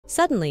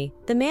Suddenly,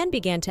 the man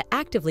began to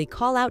actively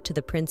call out to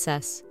the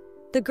princess.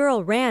 The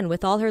girl ran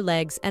with all her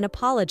legs and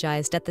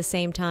apologized at the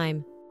same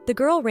time. The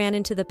girl ran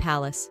into the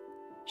palace.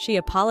 She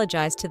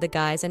apologized to the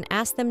guys and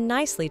asked them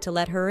nicely to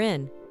let her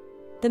in.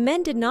 The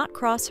men did not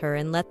cross her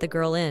and let the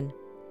girl in.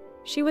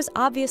 She was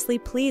obviously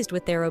pleased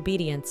with their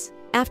obedience.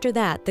 After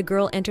that, the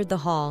girl entered the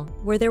hall,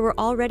 where there were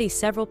already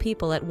several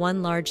people at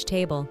one large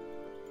table.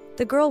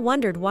 The girl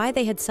wondered why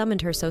they had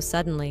summoned her so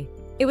suddenly.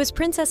 It was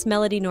Princess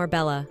Melody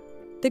Norbella.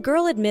 The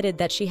girl admitted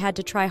that she had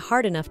to try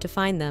hard enough to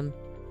find them.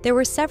 There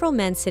were several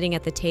men sitting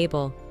at the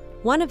table.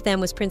 One of them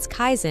was Prince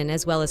Kaizen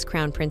as well as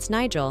Crown Prince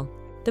Nigel.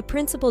 The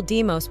Principal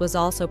Demos was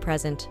also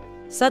present.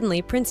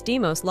 Suddenly, Prince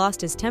Demos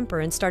lost his temper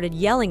and started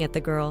yelling at the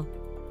girl.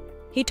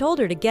 He told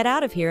her to get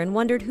out of here and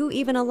wondered who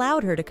even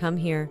allowed her to come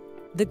here.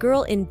 The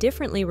girl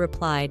indifferently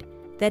replied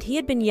that he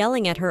had been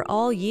yelling at her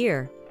all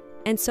year,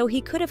 and so he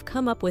could have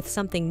come up with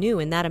something new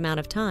in that amount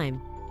of time.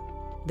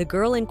 The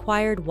girl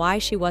inquired why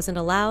she wasn't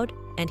allowed,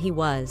 and he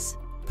was.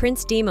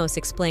 Prince Demos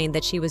explained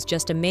that she was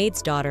just a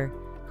maid's daughter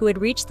who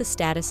had reached the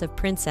status of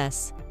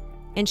princess,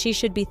 and she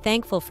should be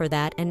thankful for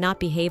that and not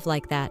behave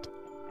like that.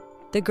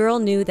 The girl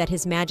knew that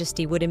His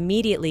Majesty would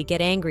immediately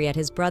get angry at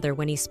his brother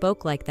when he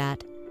spoke like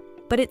that,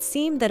 but it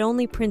seemed that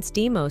only Prince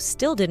Demos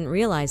still didn't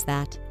realize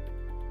that.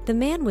 The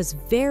man was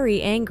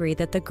very angry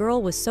that the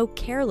girl was so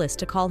careless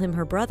to call him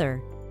her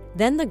brother.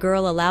 Then the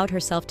girl allowed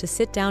herself to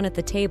sit down at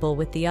the table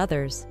with the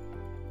others.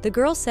 The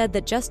girl said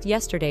that just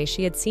yesterday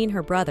she had seen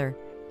her brother.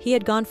 He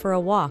had gone for a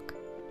walk.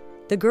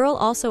 The girl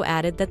also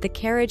added that the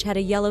carriage had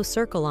a yellow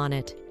circle on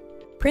it.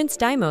 Prince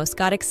Demos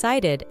got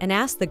excited and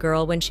asked the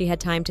girl when she had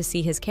time to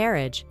see his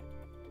carriage.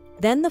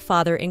 Then the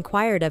father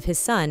inquired of his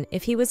son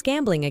if he was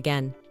gambling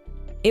again.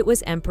 It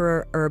was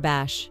Emperor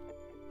Urbash.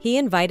 He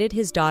invited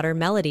his daughter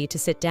Melody to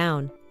sit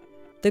down.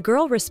 The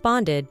girl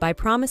responded by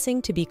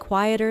promising to be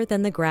quieter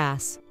than the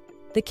grass.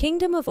 The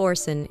kingdom of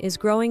Orson is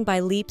growing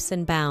by leaps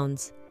and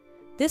bounds.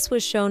 This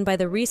was shown by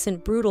the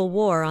recent brutal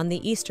war on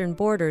the eastern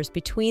borders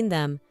between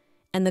them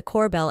and the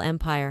Korbel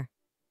Empire.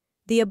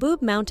 The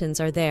Abub Mountains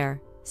are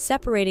there,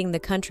 separating the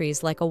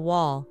countries like a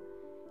wall,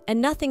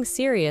 and nothing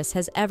serious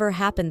has ever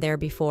happened there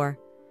before.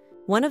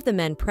 One of the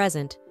men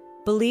present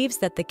believes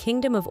that the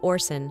kingdom of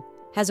Orson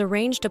has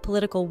arranged a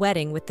political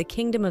wedding with the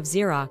kingdom of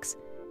Xerox,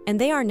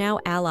 and they are now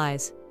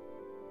allies.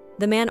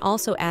 The man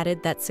also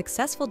added that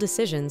successful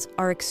decisions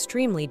are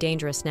extremely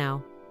dangerous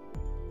now.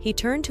 He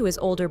turned to his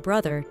older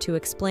brother to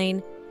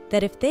explain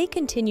that if they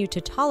continue to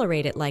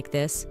tolerate it like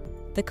this,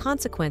 the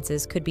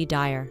consequences could be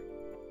dire.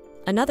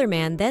 Another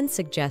man then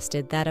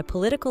suggested that a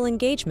political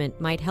engagement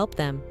might help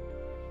them.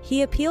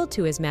 He appealed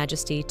to His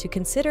Majesty to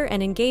consider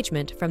an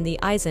engagement from the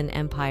Eisen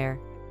Empire.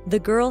 The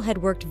girl had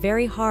worked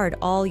very hard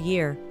all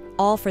year,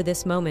 all for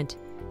this moment.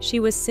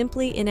 She was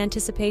simply in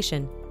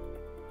anticipation.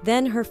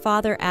 Then her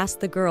father asked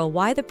the girl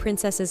why the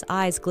princess's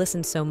eyes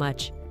glistened so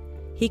much.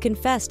 He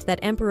confessed that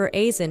Emperor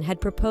Eisen had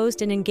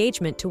proposed an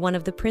engagement to one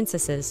of the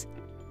princesses.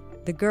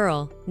 The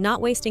girl, not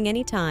wasting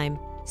any time,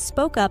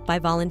 spoke up by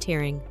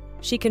volunteering.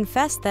 She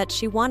confessed that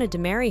she wanted to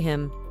marry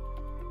him.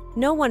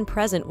 No one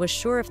present was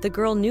sure if the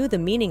girl knew the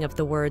meaning of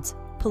the words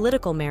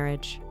political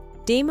marriage.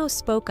 Demos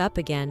spoke up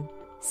again,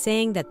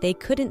 saying that they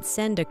couldn't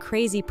send a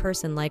crazy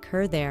person like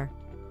her there.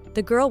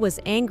 The girl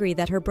was angry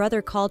that her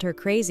brother called her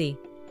crazy.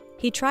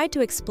 He tried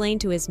to explain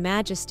to His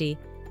Majesty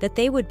that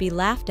they would be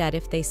laughed at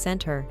if they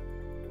sent her.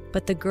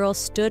 But the girl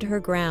stood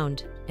her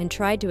ground and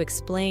tried to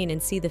explain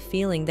and see the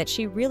feeling that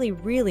she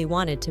really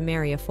wanted to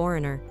marry a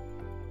foreigner.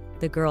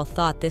 The girl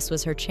thought this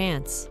was her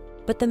chance,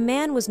 but the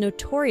man was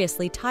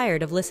notoriously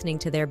tired of listening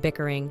to their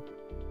bickering.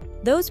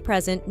 Those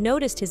present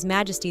noticed His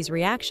Majesty's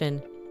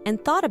reaction and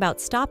thought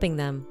about stopping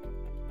them.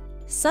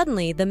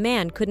 Suddenly, the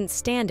man couldn't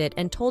stand it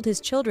and told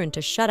his children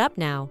to shut up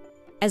now,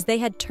 as they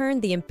had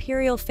turned the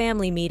imperial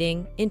family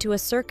meeting into a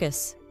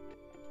circus.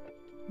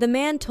 The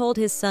man told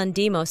his son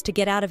Demos to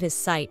get out of his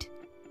sight.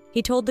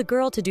 He told the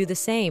girl to do the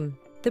same.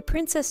 The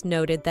princess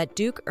noted that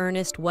Duke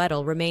Ernest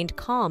Weddle remained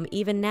calm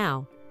even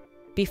now.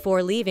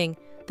 Before leaving,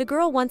 the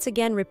girl once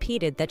again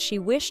repeated that she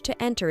wished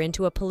to enter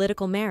into a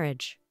political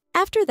marriage.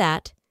 After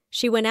that,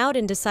 she went out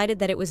and decided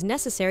that it was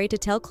necessary to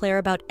tell Claire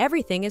about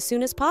everything as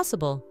soon as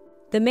possible.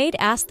 The maid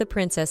asked the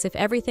princess if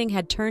everything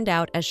had turned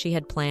out as she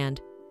had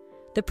planned.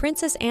 The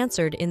princess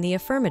answered in the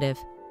affirmative.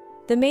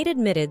 The maid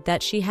admitted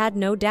that she had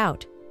no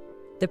doubt.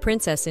 The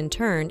princess, in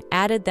turn,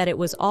 added that it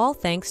was all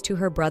thanks to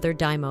her brother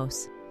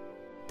Demos.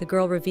 The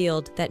girl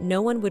revealed that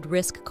no one would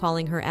risk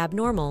calling her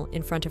abnormal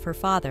in front of her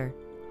father,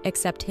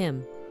 except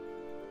him.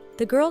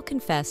 The girl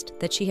confessed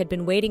that she had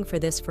been waiting for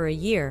this for a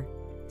year,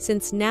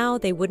 since now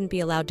they wouldn't be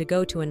allowed to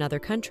go to another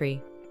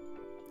country.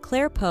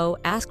 Claire Poe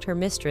asked her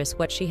mistress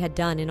what she had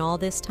done in all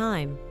this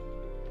time.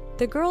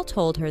 The girl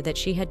told her that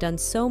she had done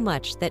so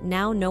much that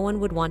now no one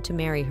would want to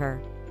marry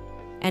her,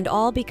 and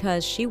all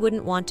because she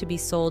wouldn't want to be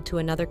sold to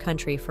another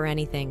country for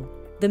anything.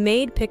 The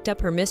maid picked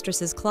up her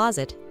mistress's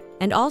closet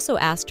and also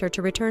asked her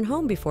to return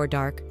home before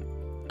dark.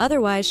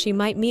 Otherwise, she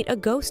might meet a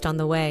ghost on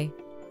the way.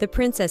 The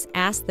princess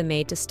asked the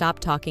maid to stop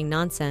talking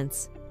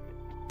nonsense.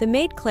 The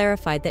maid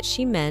clarified that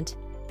she meant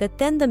that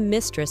then the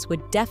mistress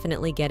would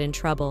definitely get in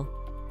trouble.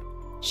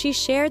 She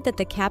shared that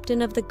the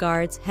captain of the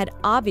guards had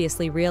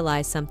obviously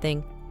realized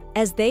something,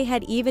 as they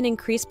had even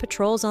increased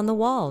patrols on the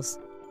walls.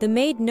 The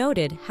maid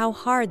noted how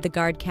hard the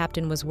guard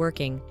captain was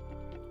working.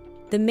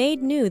 The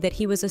maid knew that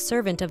he was a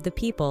servant of the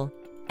people,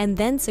 and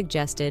then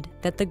suggested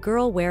that the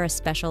girl wear a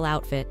special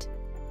outfit.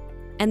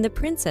 And the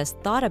princess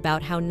thought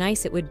about how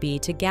nice it would be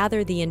to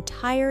gather the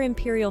entire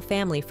imperial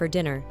family for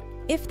dinner,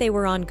 if they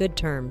were on good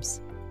terms.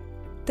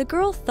 The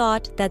girl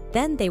thought that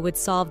then they would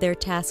solve their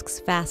tasks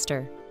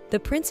faster. The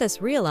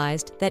princess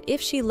realized that if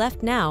she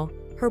left now,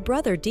 her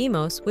brother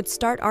Demos would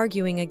start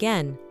arguing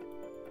again.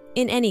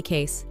 In any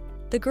case,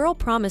 the girl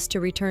promised to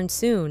return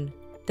soon.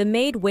 The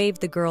maid waved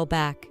the girl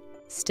back.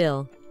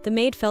 Still, the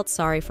maid felt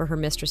sorry for her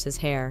mistress's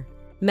hair.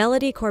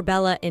 Melody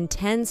Corbella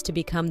intends to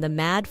become the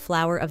mad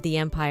flower of the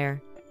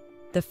empire.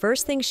 The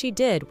first thing she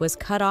did was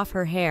cut off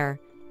her hair,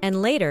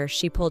 and later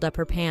she pulled up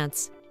her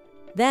pants.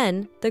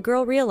 Then, the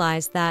girl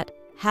realized that,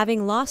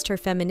 having lost her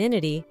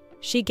femininity,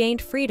 she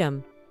gained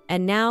freedom,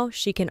 and now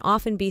she can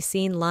often be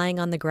seen lying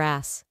on the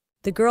grass.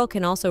 The girl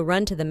can also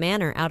run to the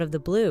manor out of the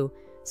blue,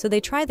 so they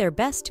try their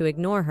best to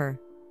ignore her.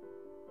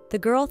 The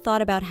girl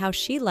thought about how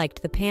she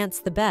liked the pants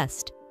the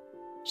best.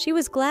 She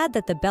was glad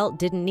that the belt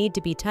didn't need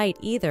to be tight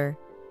either.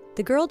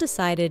 The girl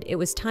decided it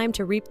was time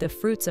to reap the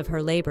fruits of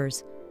her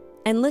labors,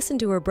 and listened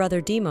to her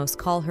brother Demos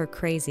call her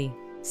crazy.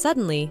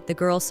 Suddenly, the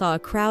girl saw a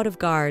crowd of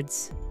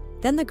guards.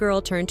 Then the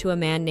girl turned to a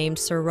man named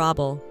Sir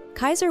Robble.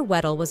 Kaiser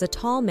Weddle was a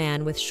tall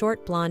man with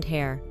short blonde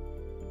hair.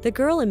 The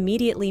girl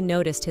immediately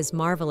noticed his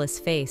marvelous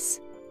face.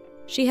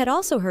 She had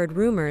also heard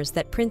rumors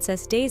that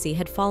Princess Daisy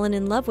had fallen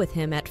in love with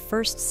him at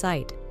first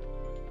sight.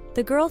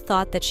 The girl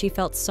thought that she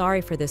felt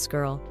sorry for this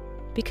girl,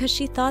 because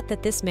she thought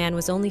that this man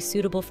was only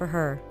suitable for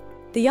her.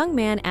 The young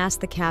man asked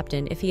the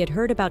captain if he had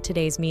heard about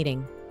today's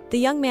meeting. The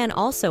young man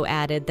also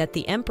added that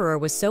the emperor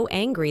was so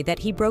angry that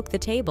he broke the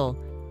table.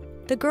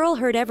 The girl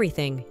heard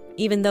everything,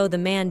 even though the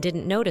man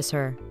didn't notice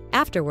her.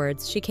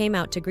 Afterwards, she came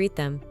out to greet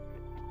them.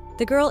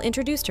 The girl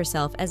introduced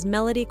herself as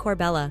Melody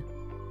Corbella.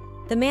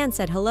 The man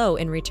said hello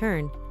in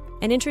return,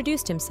 and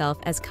introduced himself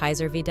as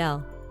Kaiser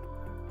Vidal.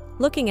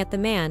 Looking at the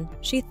man,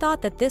 she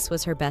thought that this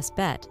was her best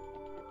bet.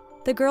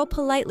 The girl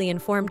politely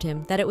informed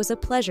him that it was a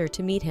pleasure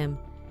to meet him,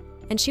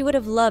 and she would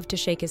have loved to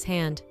shake his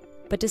hand,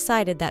 but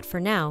decided that for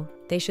now,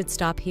 they should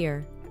stop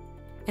here.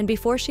 And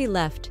before she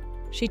left,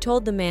 she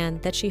told the man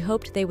that she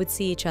hoped they would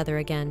see each other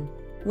again.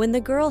 When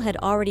the girl had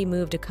already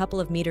moved a couple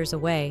of meters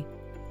away,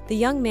 the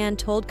young man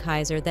told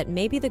Kaiser that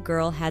maybe the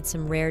girl had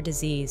some rare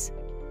disease.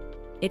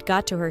 It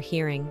got to her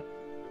hearing,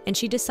 and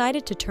she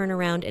decided to turn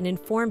around and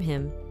inform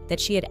him that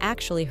she had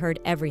actually heard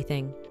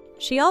everything.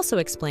 She also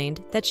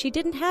explained that she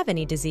didn't have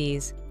any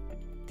disease.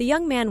 The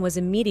young man was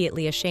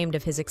immediately ashamed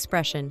of his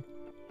expression.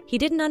 He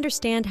didn't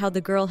understand how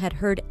the girl had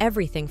heard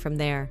everything from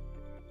there.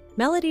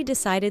 Melody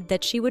decided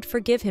that she would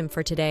forgive him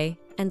for today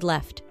and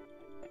left.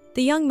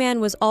 The young man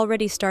was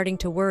already starting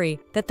to worry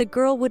that the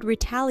girl would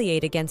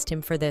retaliate against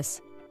him for this,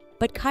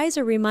 but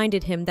Kaiser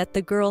reminded him that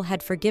the girl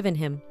had forgiven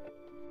him.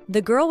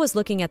 The girl was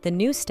looking at the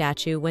new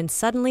statue when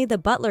suddenly the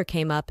butler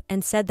came up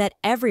and said that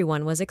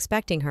everyone was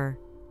expecting her.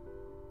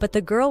 But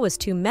the girl was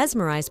too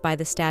mesmerized by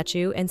the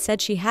statue and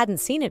said she hadn't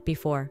seen it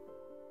before.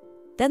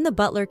 Then the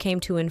butler came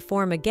to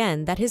inform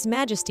again that His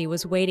Majesty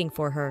was waiting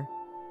for her.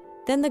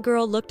 Then the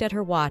girl looked at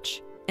her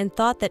watch and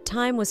thought that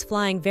time was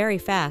flying very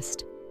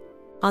fast.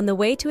 On the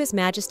way to His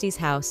Majesty's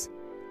house,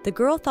 the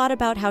girl thought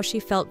about how she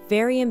felt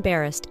very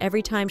embarrassed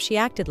every time she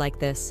acted like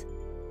this.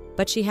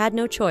 But she had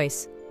no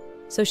choice,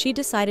 so she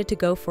decided to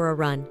go for a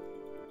run.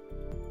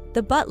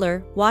 The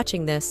butler,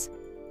 watching this,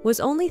 was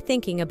only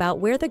thinking about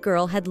where the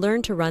girl had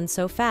learned to run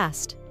so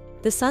fast.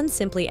 The son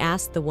simply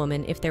asked the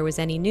woman if there was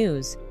any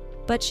news,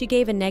 but she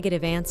gave a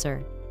negative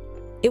answer.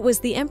 It was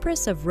the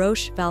Empress of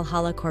Roche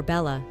Valhalla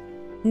Corbella.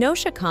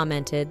 Nosha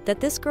commented that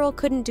this girl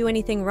couldn't do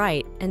anything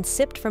right and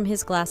sipped from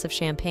his glass of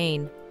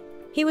champagne.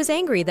 He was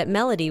angry that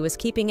Melody was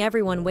keeping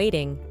everyone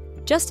waiting.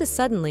 Just as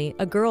suddenly,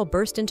 a girl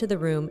burst into the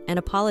room and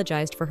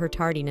apologized for her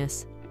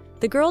tardiness.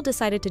 The girl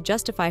decided to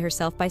justify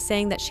herself by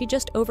saying that she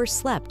just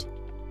overslept.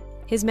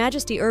 His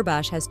Majesty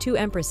Urbash has 2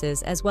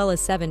 empresses as well as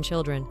 7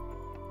 children.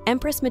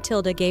 Empress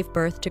Matilda gave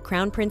birth to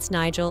Crown Prince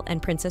Nigel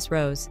and Princess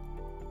Rose,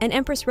 and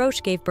Empress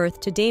Roche gave birth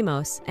to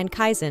Deimos and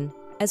Kaizen,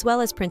 as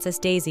well as Princess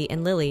Daisy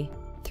and Lily.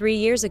 3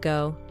 years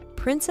ago,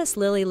 Princess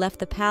Lily left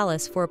the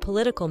palace for a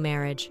political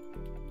marriage,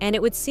 and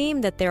it would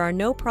seem that there are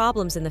no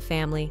problems in the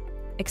family,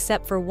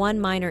 except for one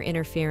minor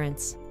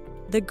interference.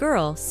 The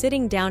girl,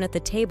 sitting down at the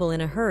table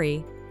in a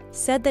hurry,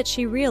 said that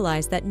she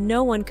realized that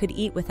no one could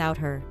eat without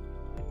her.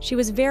 She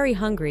was very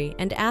hungry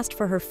and asked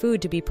for her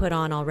food to be put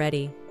on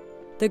already.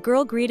 The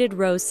girl greeted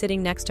Rose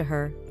sitting next to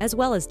her, as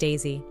well as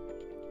Daisy.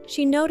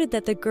 She noted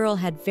that the girl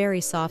had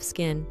very soft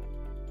skin.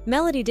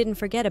 Melody didn't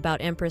forget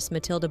about Empress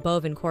Matilda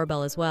Bovin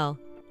Corbel as well.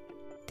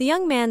 The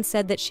young man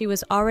said that she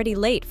was already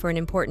late for an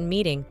important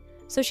meeting,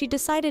 so she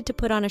decided to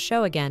put on a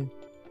show again.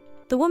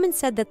 The woman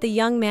said that the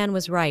young man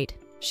was right.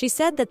 She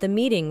said that the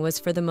meeting was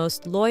for the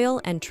most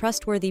loyal and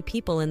trustworthy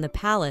people in the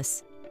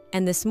palace,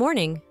 and this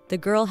morning, the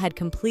girl had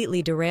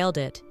completely derailed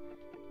it,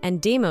 and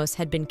Deimos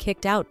had been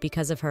kicked out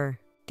because of her.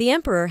 The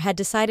emperor had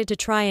decided to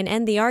try and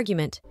end the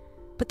argument,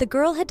 but the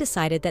girl had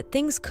decided that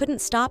things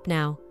couldn't stop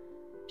now.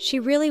 She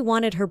really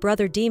wanted her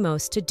brother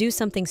Deimos to do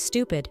something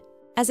stupid.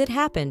 As it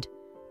happened,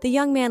 the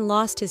young man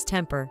lost his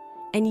temper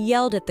and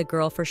yelled at the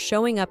girl for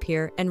showing up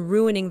here and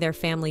ruining their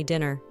family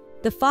dinner.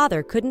 The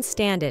father couldn't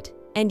stand it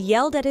and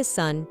yelled at his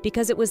son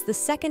because it was the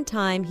second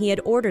time he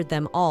had ordered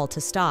them all to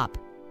stop.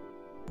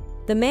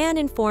 The man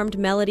informed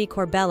Melody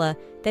Corbella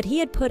that he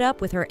had put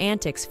up with her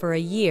antics for a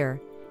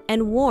year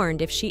and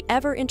warned if she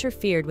ever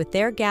interfered with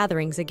their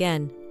gatherings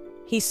again.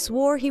 He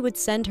swore he would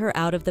send her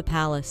out of the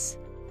palace.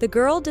 The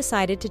girl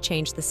decided to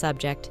change the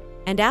subject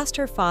and asked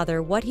her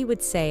father what he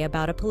would say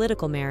about a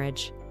political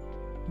marriage.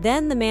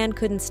 Then the man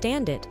couldn't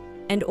stand it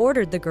and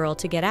ordered the girl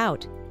to get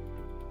out.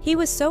 He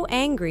was so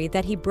angry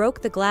that he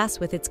broke the glass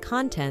with its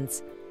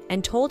contents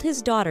and told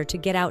his daughter to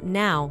get out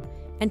now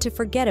and to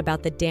forget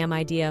about the damn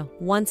idea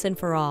once and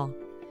for all.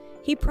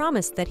 He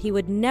promised that he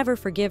would never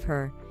forgive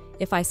her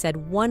if I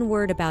said one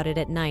word about it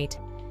at night,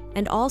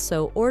 and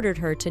also ordered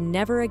her to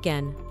never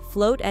again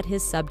float at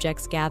his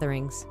subjects'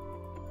 gatherings.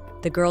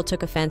 The girl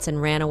took offense and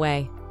ran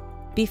away.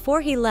 Before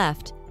he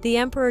left, the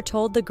emperor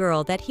told the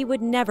girl that he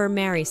would never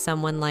marry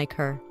someone like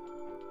her.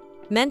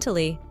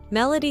 Mentally,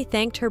 Melody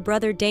thanked her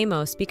brother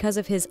Deimos because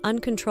of his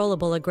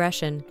uncontrollable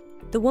aggression.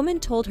 The woman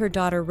told her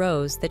daughter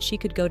Rose that she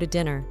could go to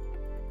dinner.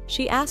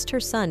 She asked her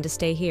son to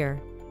stay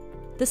here.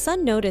 The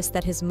son noticed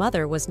that his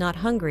mother was not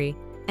hungry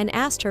and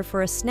asked her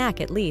for a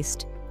snack at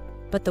least.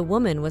 But the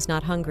woman was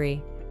not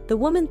hungry. The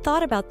woman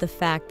thought about the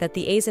fact that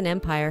the Asian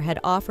Empire had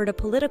offered a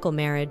political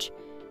marriage,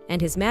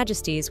 and His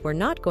Majesties were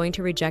not going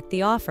to reject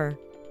the offer.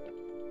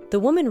 The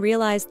woman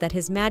realized that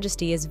His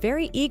Majesty is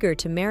very eager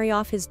to marry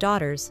off his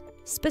daughters,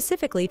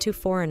 specifically to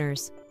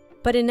foreigners.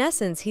 But in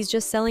essence, he's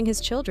just selling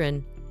his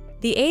children.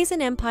 The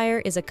Asian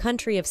Empire is a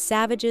country of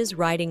savages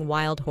riding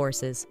wild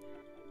horses.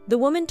 The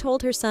woman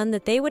told her son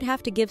that they would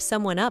have to give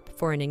someone up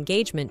for an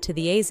engagement to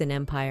the Asian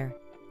Empire.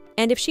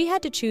 And if she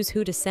had to choose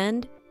who to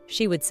send,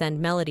 she would send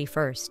Melody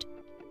first.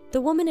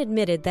 The woman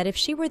admitted that if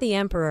she were the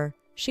emperor,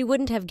 she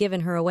wouldn't have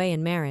given her away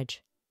in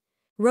marriage.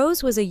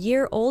 Rose was a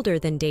year older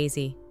than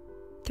Daisy.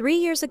 3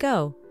 years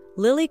ago,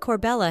 Lily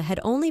Corbella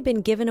had only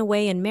been given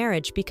away in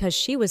marriage because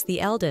she was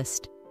the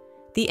eldest.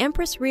 The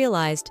empress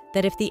realized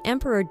that if the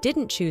emperor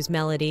didn't choose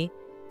Melody,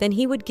 then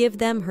he would give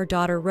them her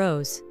daughter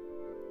Rose.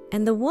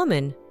 And the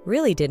woman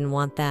really didn't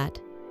want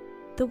that.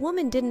 The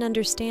woman didn't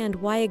understand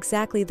why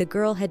exactly the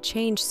girl had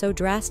changed so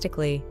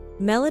drastically.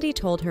 Melody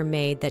told her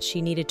maid that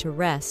she needed to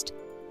rest,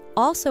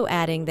 also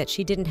adding that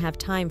she didn't have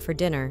time for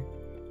dinner.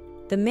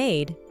 The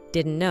maid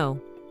didn't know,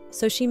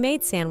 so she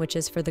made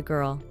sandwiches for the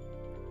girl.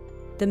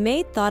 The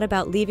maid thought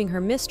about leaving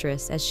her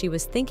mistress as she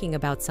was thinking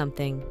about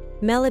something.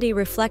 Melody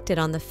reflected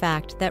on the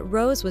fact that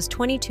Rose was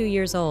 22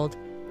 years old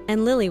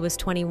and Lily was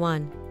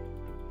 21.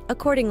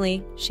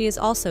 Accordingly, she is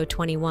also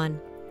 21.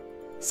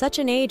 Such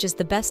an age is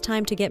the best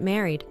time to get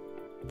married.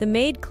 The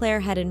maid Claire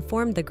had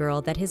informed the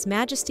girl that His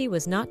Majesty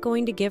was not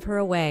going to give her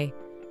away,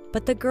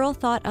 but the girl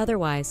thought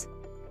otherwise.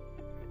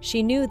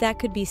 She knew that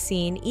could be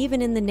seen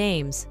even in the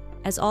names,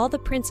 as all the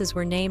princes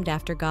were named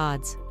after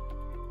gods.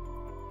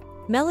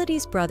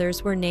 Melody's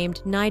brothers were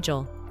named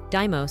Nigel,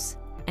 Deimos,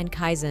 and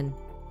Kaizen.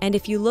 And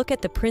if you look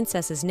at the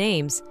princesses'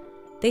 names,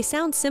 they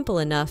sound simple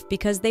enough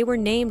because they were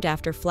named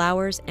after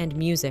flowers and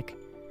music.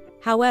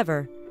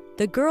 However,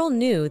 the girl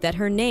knew that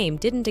her name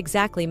didn't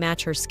exactly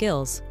match her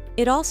skills.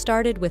 It all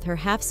started with her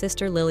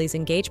half-sister Lily's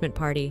engagement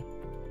party.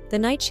 The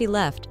night she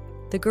left,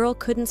 the girl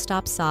couldn't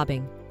stop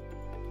sobbing.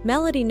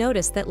 Melody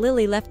noticed that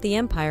Lily left the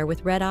empire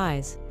with red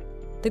eyes.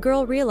 The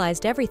girl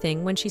realized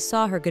everything when she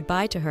saw her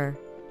goodbye to her.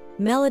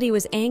 Melody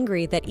was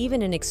angry that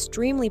even an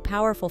extremely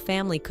powerful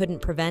family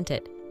couldn't prevent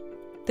it.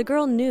 The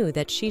girl knew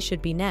that she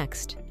should be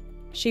next.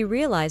 She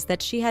realized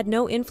that she had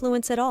no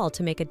influence at all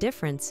to make a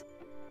difference.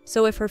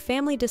 So if her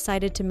family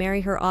decided to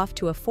marry her off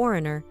to a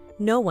foreigner,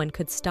 no one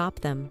could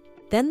stop them.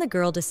 Then the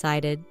girl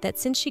decided that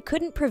since she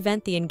couldn't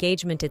prevent the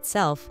engagement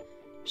itself,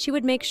 she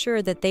would make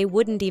sure that they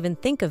wouldn't even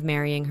think of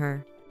marrying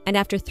her. And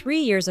after 3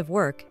 years of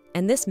work,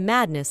 and this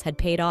madness had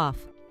paid off.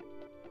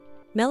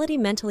 Melody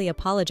mentally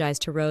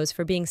apologized to Rose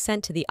for being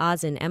sent to the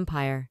Asian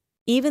Empire.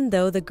 Even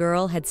though the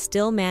girl had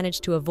still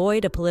managed to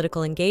avoid a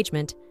political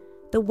engagement,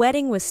 the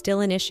wedding was still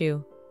an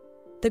issue.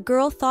 The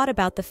girl thought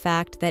about the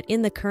fact that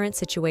in the current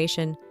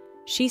situation,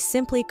 she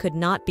simply could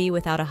not be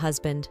without a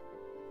husband.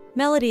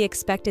 Melody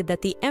expected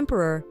that the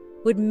emperor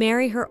would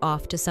marry her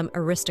off to some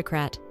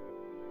aristocrat.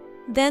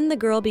 Then the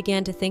girl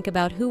began to think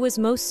about who was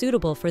most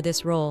suitable for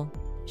this role.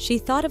 She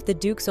thought of the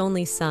Duke's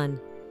only son,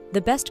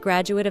 the best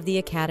graduate of the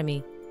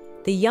academy,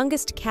 the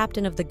youngest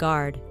captain of the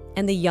guard,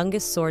 and the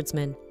youngest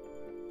swordsman.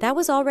 That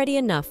was already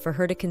enough for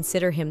her to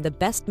consider him the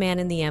best man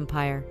in the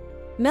empire.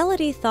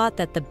 Melody thought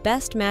that the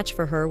best match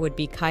for her would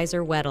be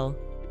Kaiser Weddle.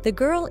 The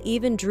girl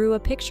even drew a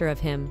picture of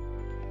him.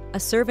 A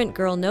servant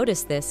girl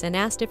noticed this and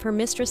asked if her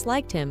mistress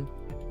liked him.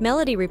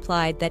 Melody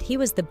replied that he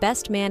was the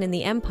best man in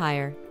the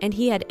empire and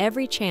he had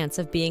every chance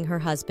of being her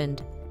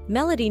husband.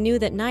 Melody knew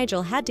that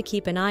Nigel had to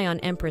keep an eye on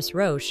Empress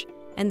Roche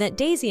and that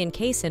Daisy and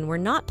Kaysen were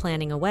not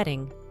planning a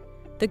wedding.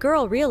 The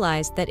girl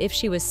realized that if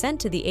she was sent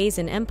to the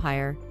Asian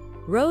Empire,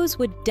 Rose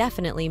would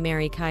definitely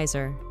marry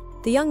Kaiser.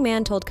 The young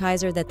man told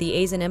Kaiser that the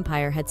Asian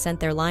Empire had sent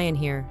their lion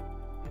here.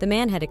 The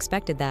man had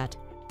expected that.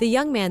 The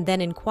young man then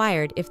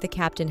inquired if the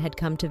captain had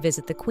come to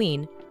visit the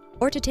queen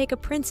or to take a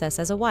princess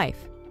as a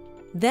wife.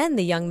 Then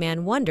the young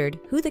man wondered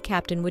who the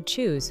captain would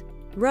choose,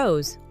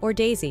 Rose or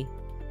Daisy.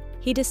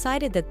 He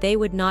decided that they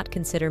would not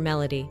consider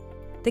Melody.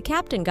 The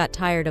captain got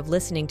tired of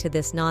listening to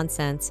this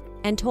nonsense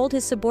and told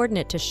his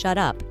subordinate to shut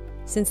up,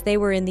 since they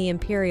were in the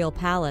imperial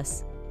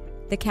palace.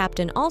 The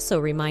captain also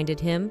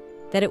reminded him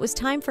that it was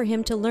time for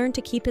him to learn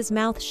to keep his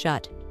mouth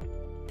shut.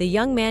 The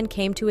young man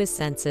came to his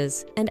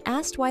senses and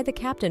asked why the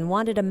captain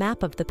wanted a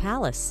map of the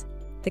palace.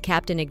 The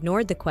captain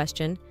ignored the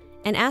question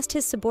and asked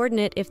his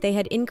subordinate if they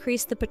had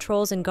increased the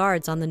patrols and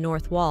guards on the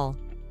north wall.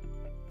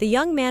 The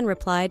young man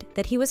replied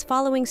that he was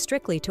following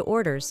strictly to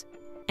orders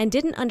and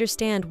didn't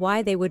understand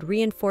why they would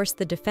reinforce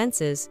the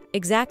defenses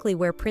exactly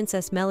where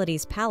Princess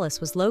Melody's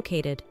palace was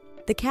located.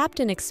 The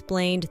captain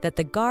explained that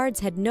the guards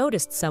had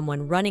noticed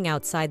someone running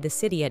outside the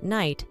city at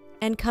night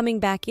and coming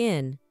back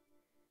in.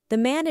 The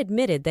man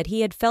admitted that he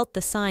had felt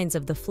the signs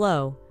of the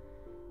flow.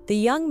 The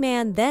young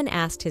man then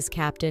asked his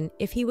captain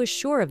if he was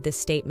sure of this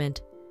statement.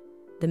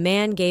 The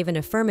man gave an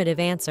affirmative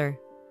answer.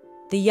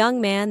 The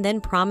young man then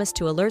promised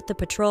to alert the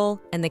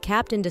patrol, and the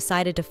captain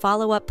decided to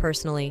follow up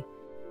personally.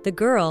 The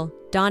girl,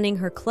 donning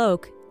her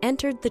cloak,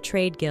 entered the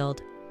trade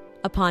guild.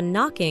 Upon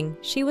knocking,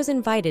 she was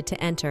invited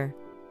to enter.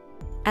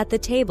 At the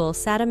table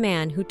sat a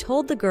man who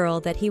told the girl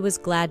that he was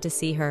glad to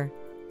see her.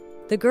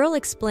 The girl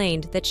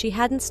explained that she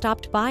hadn't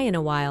stopped by in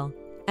a while,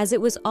 as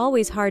it was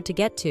always hard to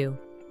get to.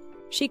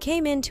 She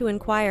came in to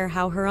inquire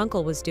how her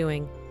uncle was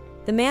doing.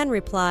 The man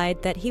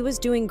replied that he was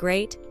doing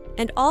great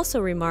and also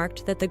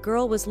remarked that the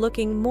girl was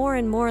looking more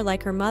and more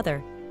like her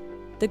mother.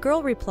 The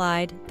girl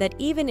replied that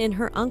even in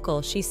her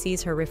uncle she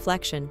sees her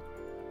reflection.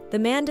 The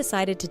man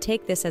decided to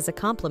take this as a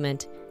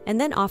compliment and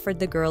then offered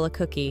the girl a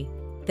cookie.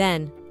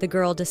 Then, the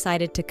girl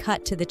decided to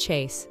cut to the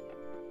chase.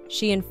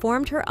 She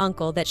informed her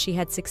uncle that she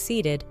had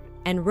succeeded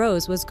and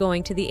Rose was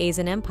going to the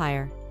Asian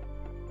Empire.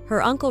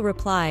 Her uncle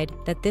replied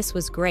that this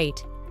was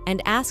great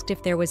and asked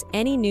if there was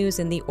any news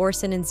in the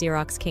Orson and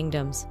Xerox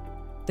kingdoms.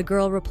 The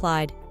girl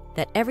replied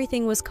that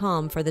everything was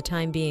calm for the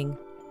time being.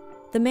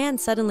 The man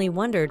suddenly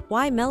wondered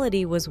why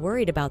Melody was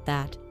worried about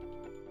that.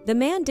 The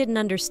man didn't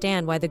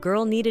understand why the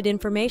girl needed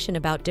information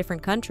about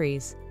different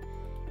countries.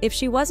 If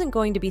she wasn't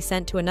going to be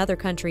sent to another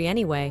country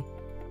anyway,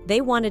 they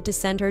wanted to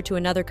send her to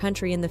another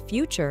country in the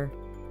future,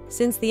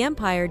 since the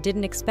Empire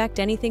didn't expect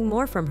anything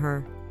more from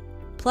her.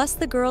 Plus,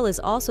 the girl is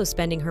also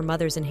spending her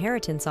mother's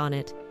inheritance on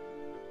it.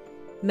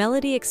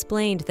 Melody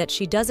explained that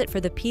she does it for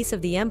the peace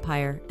of the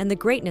Empire and the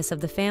greatness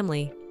of the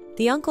family.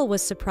 The uncle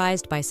was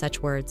surprised by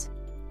such words.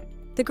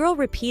 The girl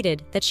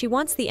repeated that she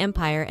wants the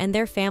Empire and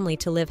their family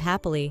to live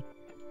happily.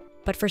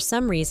 But for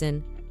some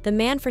reason, the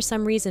man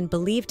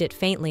believed it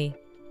faintly.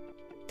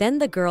 Then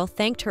the girl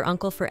thanked her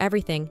uncle for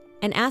everything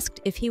and asked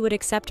if he would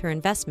accept her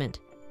investment.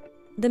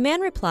 The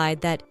man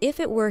replied that if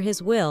it were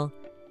his will,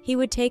 he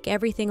would take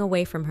everything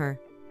away from her.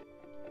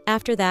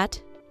 After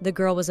that, the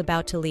girl was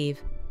about to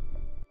leave.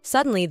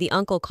 Suddenly, the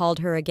uncle called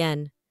her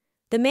again.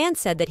 The man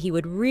said that he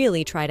would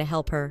really try to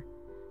help her.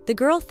 The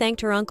girl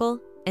thanked her uncle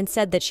and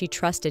said that she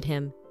trusted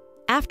him,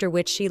 after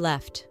which she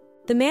left.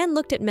 The man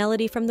looked at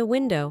Melody from the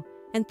window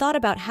and thought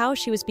about how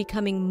she was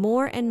becoming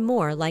more and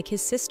more like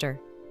his sister.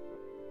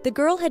 The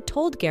girl had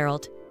told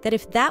Geralt that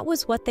if that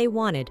was what they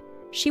wanted,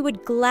 she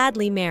would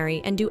gladly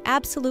marry and do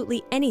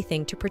absolutely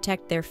anything to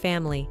protect their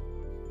family.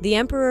 The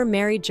emperor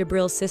married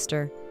Jabril's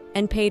sister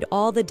and paid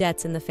all the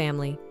debts in the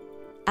family.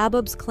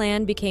 Abub's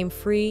clan became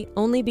free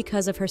only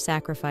because of her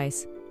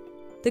sacrifice.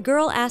 The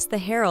girl asked the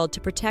herald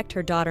to protect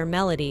her daughter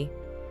Melody.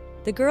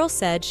 The girl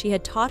said she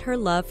had taught her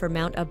love for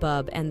Mount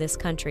Abub and this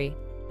country.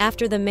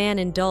 After the man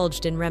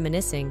indulged in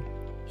reminiscing,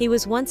 he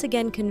was once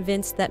again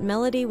convinced that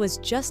Melody was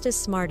just as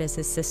smart as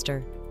his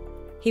sister.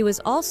 He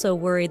was also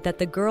worried that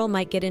the girl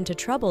might get into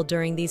trouble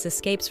during these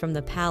escapes from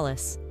the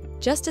palace.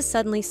 Just as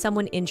suddenly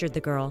someone injured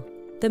the girl.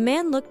 The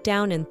man looked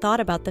down and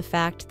thought about the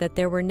fact that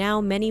there were now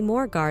many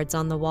more guards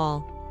on the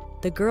wall.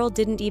 The girl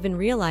didn't even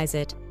realize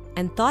it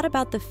and thought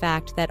about the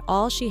fact that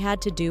all she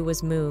had to do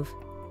was move.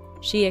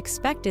 She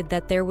expected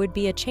that there would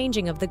be a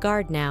changing of the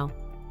guard now.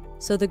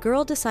 So the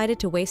girl decided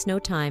to waste no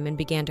time and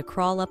began to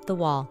crawl up the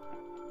wall.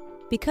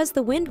 Because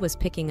the wind was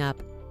picking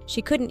up,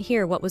 she couldn't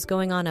hear what was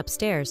going on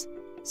upstairs,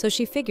 so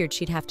she figured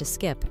she'd have to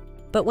skip.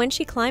 But when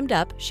she climbed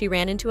up, she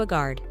ran into a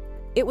guard.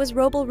 It was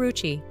Roble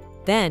Rucci.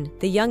 Then,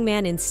 the young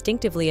man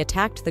instinctively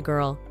attacked the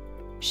girl.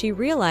 She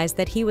realized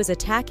that he was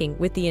attacking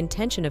with the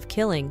intention of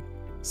killing,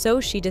 so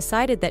she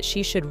decided that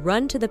she should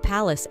run to the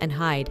palace and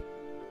hide.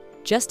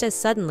 Just as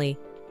suddenly,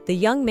 the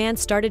young man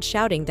started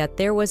shouting that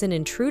there was an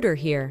intruder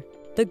here.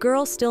 The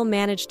girl still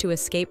managed to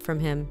escape from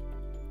him.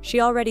 She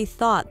already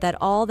thought that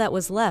all that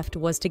was left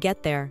was to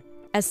get there,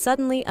 as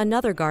suddenly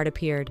another guard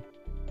appeared.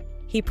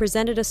 He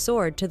presented a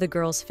sword to the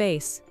girl's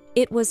face.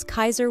 It was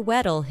Kaiser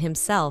Weddle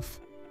himself,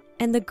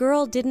 and the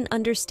girl didn't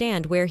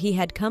understand where he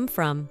had come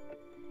from.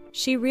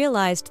 She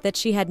realized that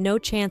she had no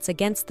chance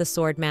against the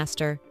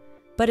swordmaster,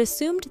 but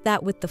assumed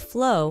that with the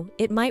flow,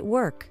 it might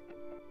work.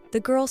 The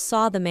girl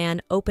saw the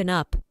man open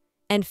up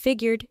and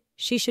figured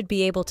she should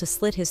be able to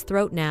slit his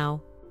throat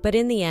now, but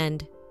in the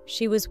end,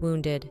 she was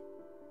wounded.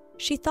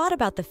 She thought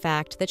about the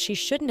fact that she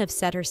shouldn't have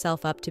set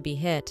herself up to be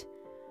hit.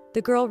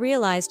 The girl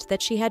realized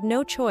that she had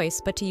no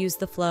choice but to use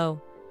the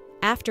flow,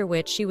 after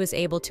which she was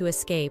able to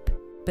escape,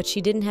 but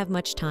she didn't have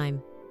much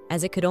time,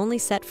 as it could only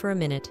set for a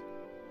minute.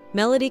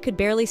 Melody could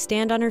barely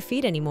stand on her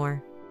feet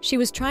anymore. She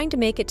was trying to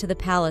make it to the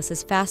palace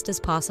as fast as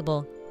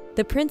possible.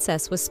 The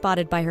princess was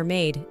spotted by her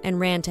maid and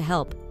ran to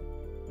help.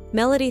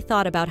 Melody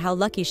thought about how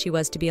lucky she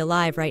was to be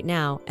alive right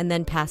now and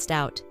then passed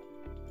out.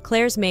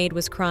 Claire's maid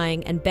was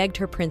crying and begged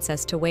her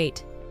princess to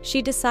wait.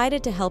 She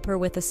decided to help her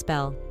with a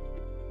spell.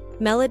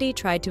 Melody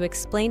tried to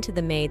explain to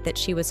the maid that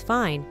she was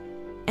fine,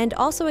 and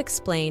also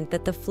explained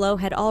that the flow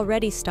had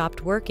already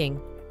stopped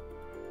working.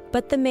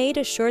 But the maid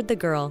assured the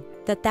girl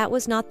that that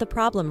was not the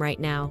problem right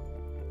now,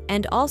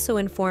 and also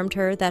informed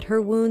her that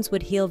her wounds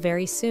would heal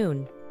very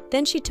soon.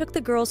 Then she took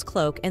the girl's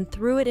cloak and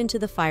threw it into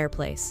the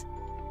fireplace.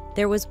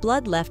 There was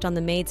blood left on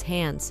the maid's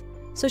hands,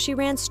 so she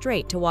ran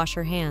straight to wash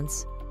her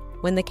hands.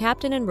 When the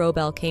captain and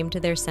Robel came to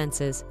their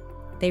senses,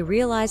 they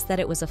realized that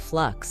it was a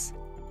flux.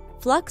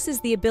 Flux is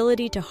the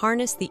ability to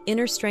harness the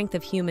inner strength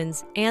of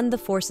humans and the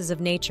forces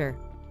of nature.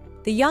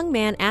 The young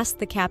man asked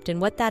the captain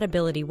what that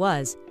ability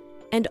was,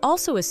 and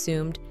also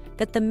assumed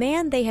that the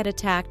man they had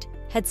attacked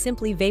had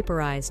simply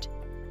vaporized.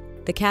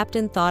 The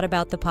captain thought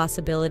about the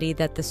possibility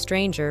that the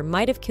stranger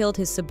might have killed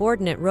his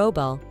subordinate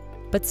Robel,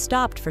 but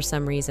stopped for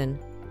some reason.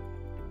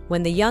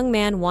 When the young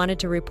man wanted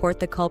to report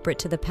the culprit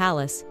to the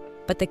palace,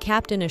 but the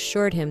captain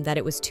assured him that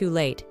it was too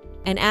late,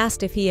 and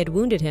asked if he had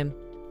wounded him,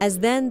 as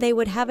then they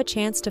would have a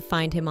chance to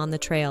find him on the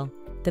trail.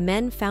 The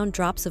men found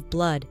drops of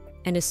blood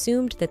and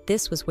assumed that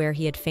this was where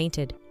he had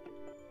fainted.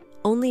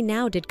 Only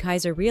now did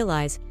Kaiser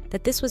realize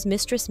that this was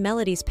Mistress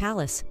Melody's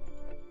palace.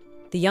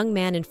 The young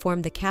man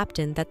informed the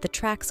captain that the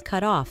tracks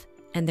cut off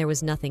and there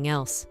was nothing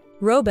else.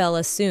 Robel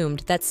assumed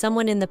that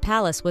someone in the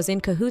palace was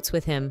in cahoots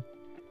with him.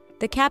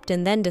 The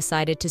captain then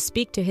decided to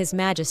speak to His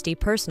Majesty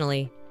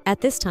personally.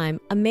 At this time,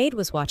 a maid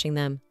was watching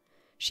them.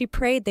 She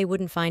prayed they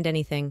wouldn't find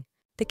anything.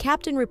 The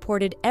captain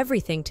reported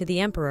everything to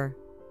the emperor.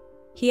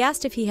 He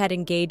asked if he had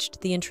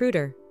engaged the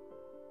intruder.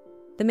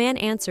 The man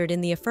answered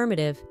in the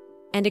affirmative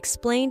and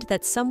explained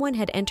that someone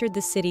had entered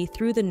the city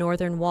through the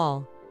northern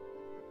wall.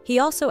 He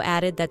also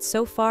added that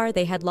so far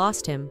they had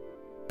lost him,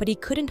 but he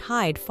couldn't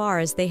hide far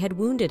as they had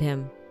wounded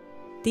him.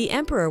 The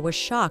emperor was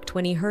shocked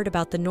when he heard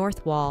about the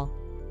north wall.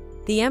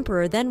 The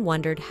emperor then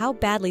wondered how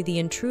badly the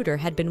intruder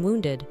had been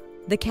wounded.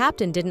 The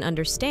captain didn't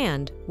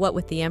understand, what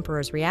with the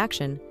emperor's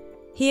reaction.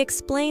 He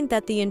explained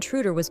that the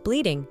intruder was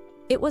bleeding.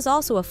 It was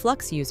also a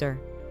flux user.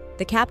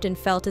 The captain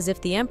felt as if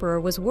the emperor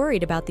was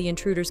worried about the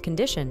intruder's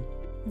condition.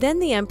 Then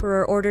the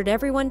emperor ordered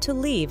everyone to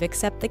leave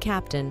except the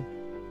captain.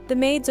 The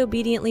maids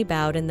obediently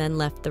bowed and then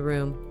left the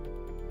room.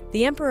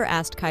 The emperor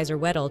asked Kaiser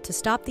Weddle to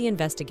stop the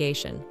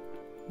investigation.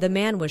 The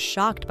man was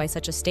shocked by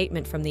such a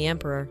statement from the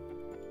emperor.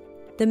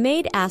 The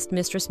maid asked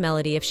Mistress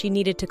Melody if she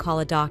needed to call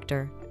a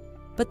doctor,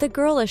 but the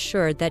girl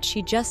assured that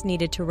she just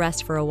needed to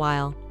rest for a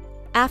while,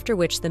 after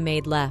which the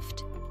maid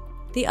left.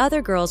 The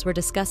other girls were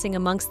discussing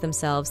amongst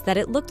themselves that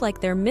it looked like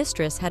their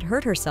mistress had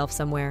hurt herself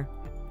somewhere.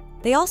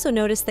 They also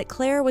noticed that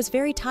Claire was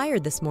very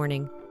tired this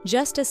morning.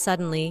 Just as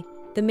suddenly,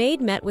 the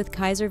maid met with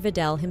Kaiser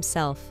Weddle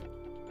himself.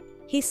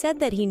 He said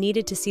that he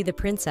needed to see the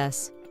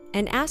princess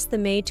and asked the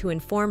maid to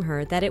inform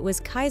her that it was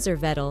Kaiser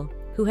Weddle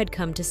who had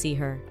come to see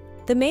her.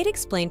 The maid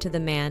explained to the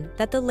man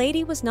that the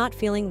lady was not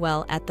feeling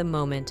well at the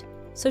moment,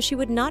 so she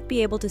would not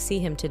be able to see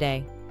him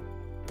today.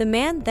 The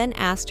man then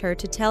asked her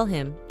to tell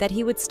him that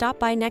he would stop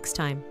by next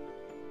time.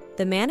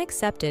 The man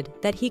accepted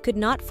that he could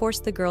not force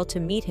the girl to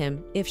meet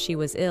him if she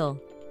was ill.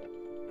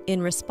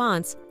 In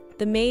response,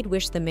 the maid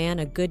wished the man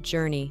a good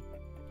journey.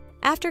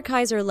 After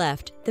Kaiser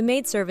left, the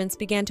maidservants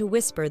began to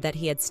whisper that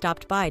he had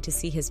stopped by to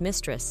see his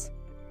mistress.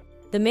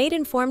 The maid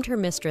informed her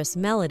mistress,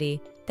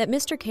 Melody, that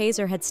Mr.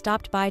 Kaiser had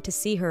stopped by to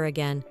see her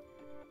again.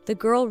 The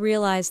girl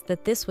realized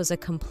that this was a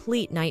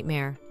complete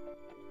nightmare.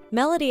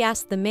 Melody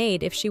asked the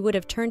maid if she would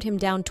have turned him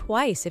down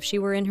twice if she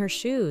were in her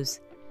shoes.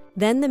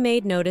 Then the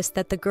maid noticed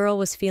that the girl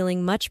was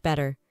feeling much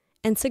better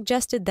and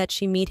suggested that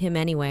she meet him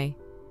anyway.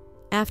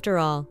 After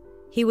all,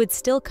 he would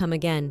still come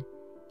again,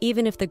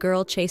 even if the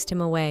girl chased him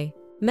away.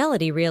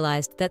 Melody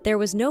realized that there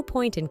was no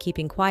point in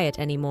keeping quiet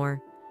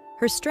anymore.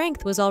 Her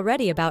strength was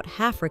already about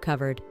half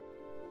recovered.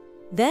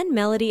 Then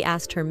Melody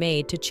asked her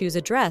maid to choose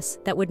a dress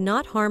that would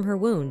not harm her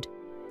wound.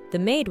 The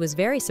maid was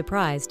very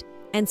surprised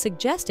and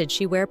suggested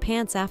she wear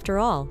pants after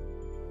all.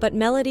 But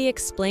Melody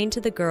explained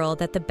to the girl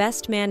that the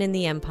best man in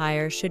the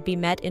empire should be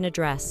met in a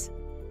dress.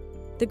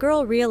 The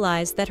girl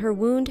realized that her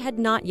wound had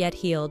not yet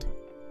healed,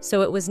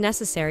 so it was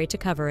necessary to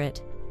cover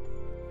it.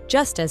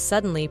 Just as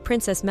suddenly,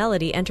 Princess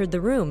Melody entered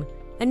the room,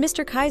 and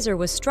Mr. Kaiser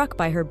was struck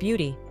by her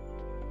beauty.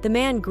 The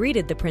man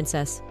greeted the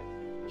princess.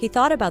 He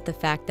thought about the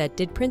fact that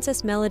did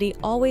Princess Melody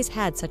always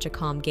had such a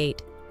calm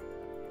gait.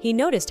 He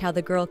noticed how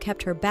the girl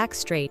kept her back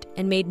straight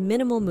and made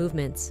minimal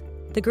movements.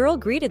 The girl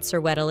greeted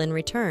Sir Weddle in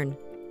return.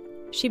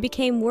 She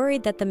became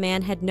worried that the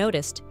man had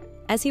noticed,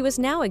 as he was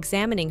now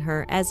examining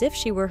her as if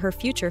she were her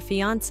future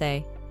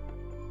fiancé.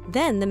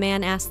 Then the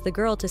man asked the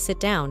girl to sit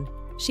down.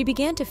 She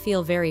began to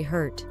feel very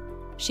hurt.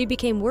 She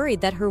became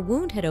worried that her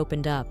wound had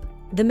opened up.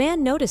 The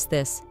man noticed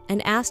this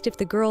and asked if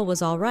the girl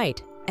was all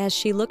right, as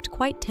she looked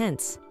quite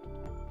tense.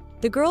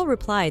 The girl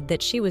replied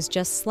that she was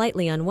just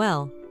slightly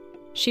unwell.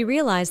 She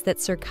realized that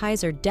Sir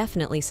Kaiser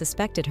definitely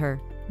suspected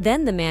her.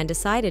 Then the man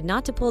decided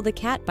not to pull the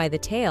cat by the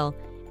tail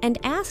and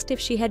asked if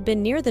she had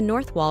been near the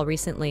North Wall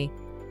recently,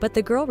 but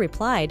the girl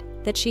replied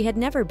that she had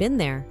never been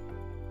there.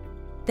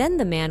 Then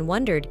the man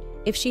wondered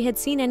if she had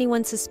seen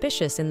anyone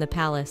suspicious in the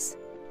palace.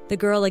 The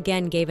girl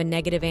again gave a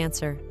negative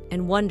answer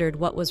and wondered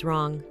what was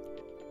wrong.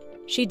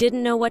 She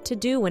didn't know what to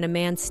do when a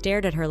man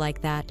stared at her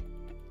like that.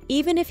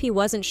 Even if he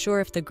wasn't sure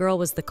if the girl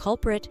was the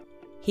culprit,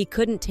 he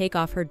couldn't take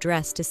off her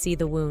dress to see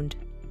the wound.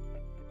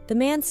 The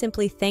man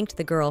simply thanked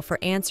the girl for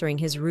answering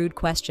his rude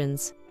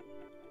questions.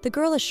 The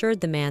girl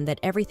assured the man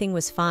that everything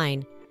was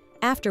fine,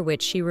 after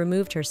which she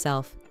removed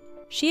herself.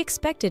 She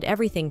expected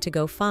everything to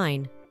go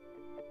fine.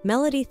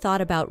 Melody thought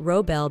about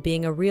Robel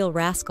being a real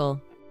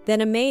rascal. Then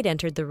a maid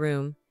entered the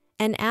room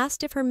and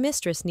asked if her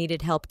mistress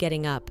needed help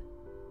getting up.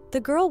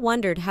 The girl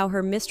wondered how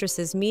her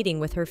mistress's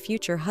meeting with her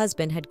future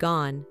husband had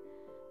gone.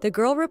 The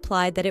girl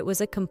replied that it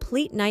was a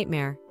complete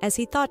nightmare, as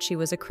he thought she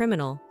was a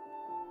criminal.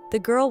 The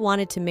girl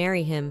wanted to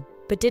marry him,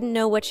 but didn't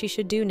know what she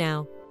should do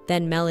now.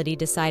 Then Melody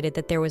decided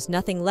that there was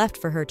nothing left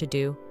for her to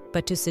do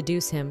but to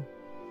seduce him.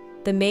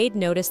 The maid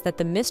noticed that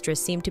the mistress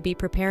seemed to be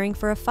preparing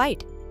for a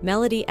fight.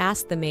 Melody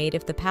asked the maid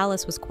if the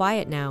palace was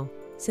quiet now,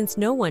 since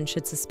no one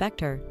should suspect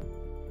her.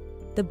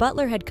 The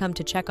butler had come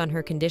to check on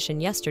her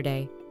condition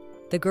yesterday.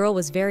 The girl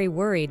was very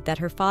worried that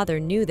her father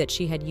knew that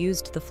she had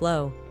used the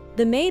flow.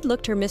 The maid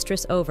looked her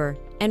mistress over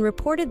and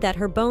reported that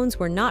her bones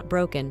were not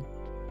broken.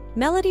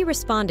 Melody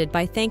responded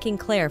by thanking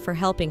Claire for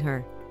helping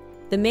her.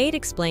 The maid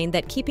explained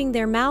that keeping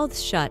their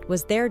mouths shut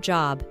was their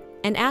job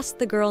and asked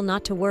the girl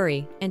not to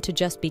worry and to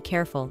just be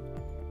careful.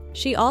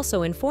 She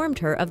also informed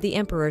her of the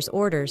emperor's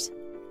orders.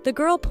 The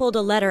girl pulled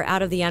a letter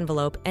out of the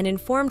envelope and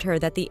informed her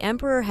that the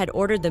emperor had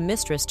ordered the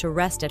mistress to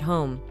rest at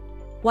home.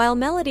 While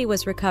Melody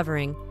was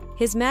recovering,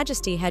 His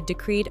Majesty had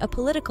decreed a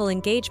political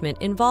engagement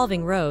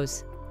involving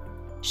Rose.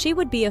 She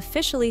would be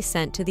officially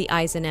sent to the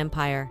Eisen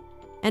Empire,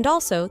 and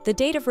also the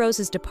date of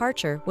Rose's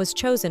departure was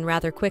chosen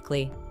rather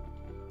quickly.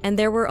 And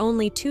there were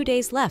only 2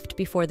 days left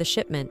before the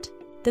shipment.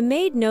 The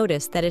maid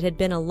noticed that it had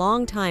been a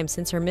long time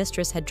since her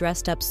mistress had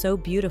dressed up so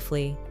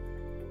beautifully.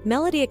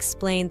 Melody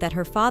explained that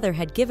her father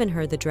had given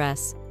her the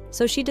dress,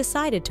 so she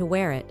decided to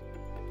wear it.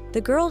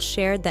 The girl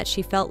shared that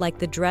she felt like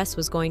the dress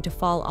was going to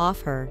fall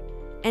off her,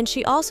 and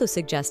she also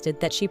suggested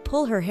that she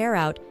pull her hair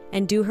out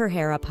and do her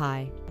hair up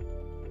high.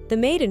 The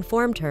maid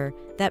informed her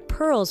that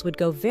pearls would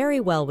go very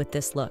well with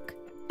this look.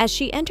 As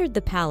she entered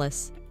the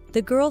palace,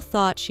 the girl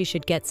thought she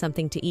should get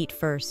something to eat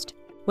first.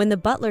 When the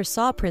butler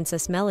saw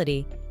Princess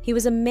Melody, he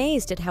was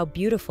amazed at how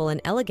beautiful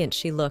and elegant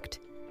she looked.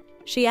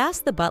 She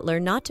asked the butler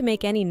not to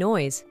make any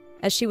noise,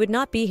 as she would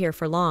not be here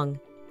for long,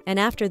 and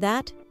after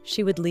that,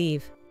 she would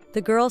leave.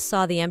 The girl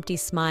saw the empty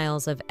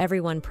smiles of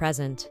everyone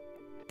present.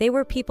 They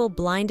were people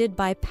blinded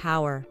by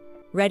power,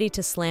 ready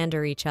to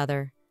slander each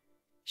other.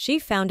 She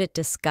found it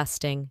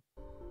disgusting.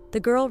 The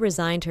girl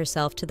resigned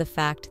herself to the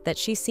fact that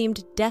she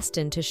seemed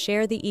destined to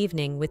share the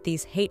evening with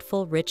these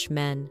hateful rich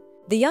men.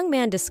 The young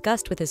man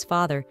discussed with his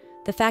father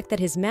the fact that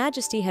His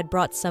Majesty had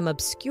brought some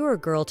obscure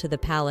girl to the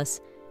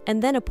palace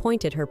and then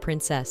appointed her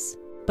princess.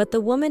 But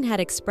the woman had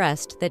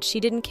expressed that she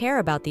didn't care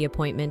about the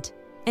appointment,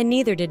 and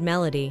neither did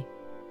Melody.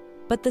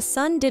 But the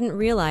son didn't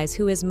realize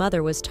who his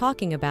mother was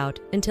talking about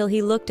until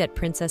he looked at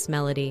Princess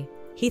Melody.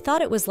 He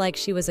thought it was like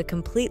she was a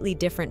completely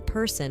different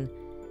person,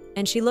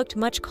 and she looked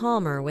much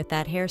calmer with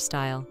that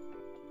hairstyle.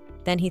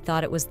 Then he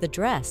thought it was the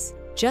dress,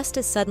 just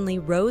as suddenly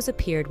Rose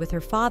appeared with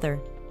her father,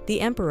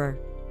 the emperor.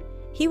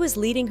 He was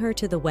leading her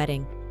to the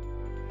wedding.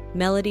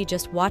 Melody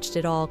just watched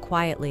it all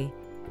quietly.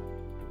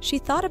 She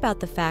thought about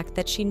the fact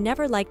that she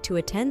never liked to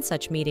attend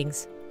such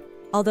meetings,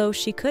 although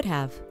she could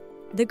have.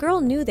 The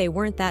girl knew they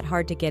weren't that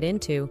hard to get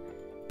into,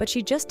 but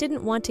she just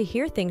didn't want to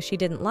hear things she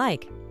didn't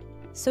like,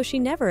 so she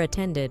never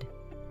attended.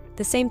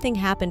 The same thing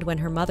happened when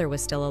her mother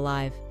was still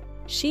alive.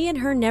 She and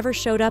her never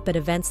showed up at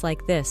events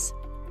like this.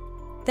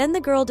 Then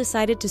the girl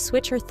decided to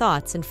switch her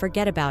thoughts and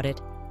forget about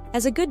it.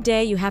 As a good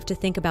day, you have to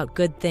think about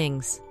good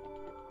things.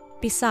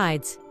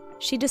 Besides,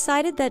 she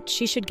decided that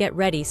she should get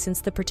ready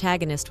since the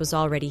protagonist was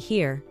already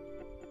here.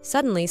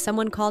 Suddenly,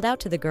 someone called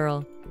out to the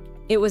girl.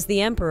 It was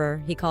the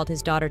emperor. He called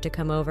his daughter to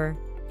come over.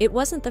 It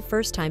wasn't the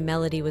first time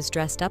Melody was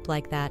dressed up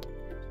like that,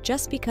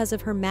 just because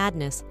of her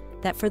madness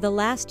that for the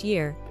last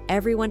year,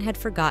 everyone had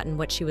forgotten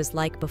what she was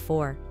like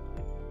before.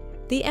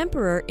 The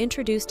emperor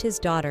introduced his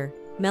daughter,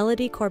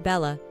 Melody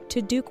Corbella,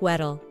 to Duke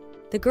Weddle.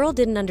 The girl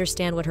didn't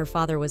understand what her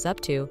father was up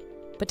to,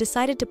 but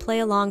decided to play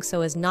along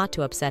so as not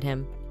to upset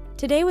him.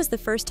 Today was the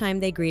first time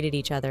they greeted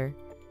each other.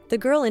 The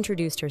girl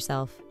introduced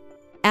herself.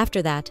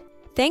 After that,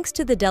 thanks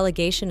to the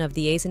delegation of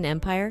the Asian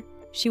Empire,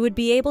 she would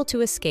be able to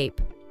escape.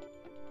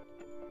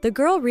 The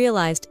girl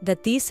realized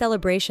that these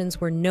celebrations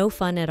were no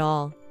fun at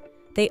all.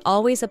 They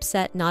always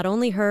upset not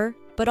only her,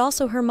 but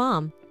also her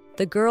mom.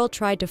 The girl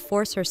tried to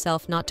force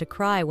herself not to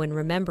cry when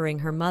remembering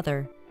her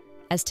mother,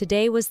 as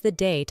today was the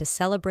day to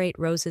celebrate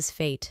Rose's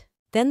fate.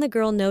 Then the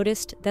girl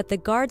noticed that the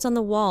guards on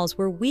the walls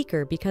were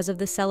weaker because of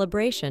the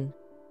celebration.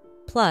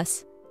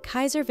 Plus,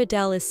 Kaiser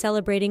Videl is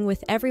celebrating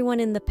with everyone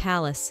in the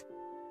palace.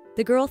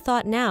 The girl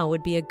thought now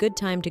would be a good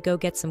time to go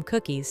get some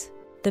cookies.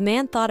 The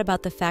man thought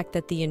about the fact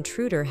that the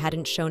intruder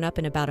hadn't shown up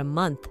in about a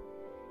month.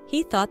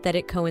 He thought that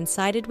it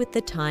coincided with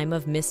the time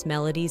of Miss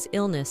Melody's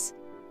illness.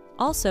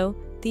 Also,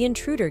 the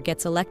intruder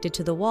gets elected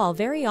to the wall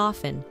very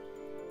often.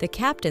 The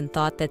captain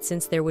thought that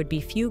since there would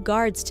be few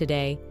guards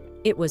today,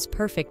 it was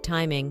perfect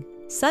timing.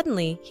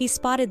 Suddenly, he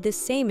spotted this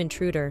same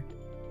intruder.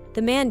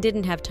 The man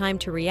didn't have time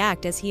to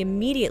react as he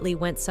immediately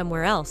went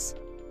somewhere else.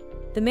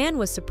 The man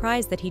was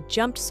surprised that he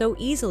jumped so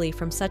easily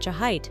from such a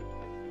height.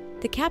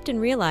 The captain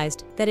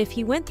realized that if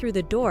he went through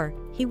the door,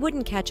 he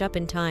wouldn't catch up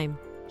in time.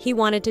 He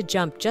wanted to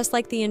jump just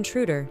like the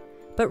intruder,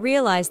 but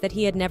realized that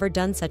he had never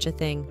done such a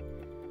thing.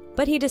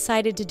 But he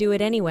decided to do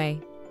it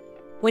anyway.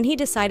 When he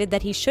decided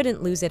that he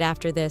shouldn't lose it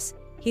after this,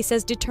 he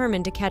says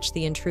determined to catch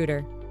the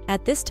intruder.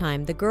 At this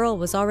time, the girl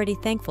was already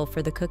thankful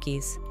for the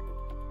cookies.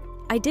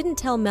 I didn't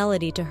tell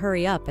Melody to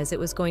hurry up as it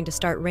was going to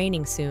start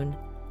raining soon.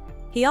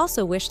 He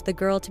also wished the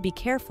girl to be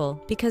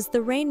careful because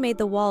the rain made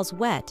the walls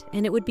wet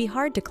and it would be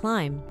hard to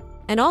climb.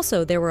 And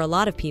also there were a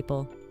lot of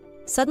people.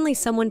 Suddenly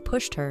someone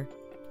pushed her.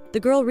 The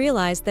girl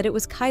realized that it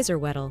was Kaiser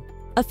Wedel.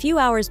 A few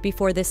hours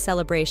before this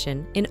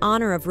celebration, in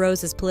honor of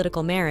Rose's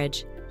political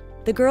marriage,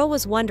 the girl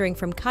was wondering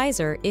from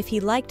Kaiser if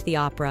he liked the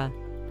opera.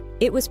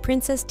 It was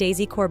Princess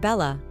Daisy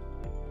Corbella.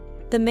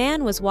 The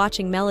man was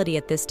watching Melody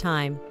at this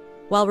time,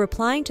 while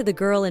replying to the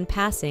girl in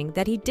passing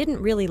that he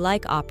didn't really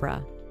like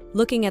opera.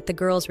 Looking at the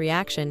girl's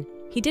reaction,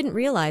 he didn't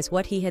realize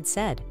what he had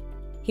said.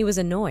 He was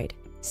annoyed.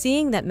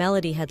 Seeing that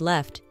Melody had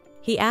left,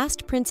 he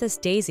asked Princess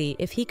Daisy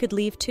if he could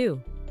leave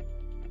too.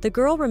 The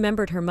girl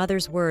remembered her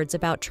mother's words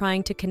about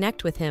trying to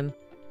connect with him,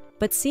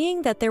 but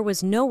seeing that there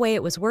was no way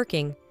it was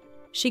working,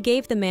 she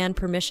gave the man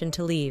permission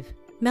to leave.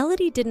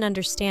 Melody didn't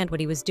understand what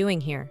he was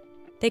doing here.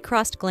 They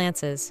crossed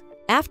glances.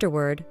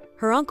 Afterward,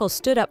 her uncle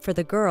stood up for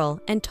the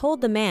girl and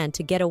told the man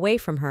to get away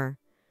from her.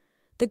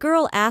 The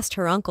girl asked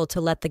her uncle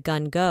to let the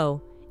gun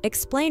go,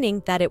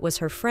 explaining that it was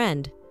her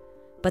friend,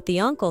 but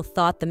the uncle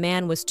thought the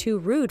man was too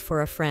rude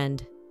for a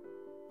friend.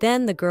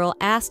 Then the girl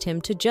asked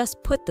him to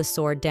just put the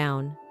sword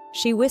down.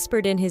 She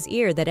whispered in his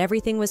ear that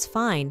everything was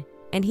fine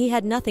and he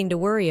had nothing to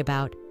worry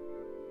about.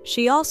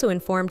 She also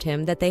informed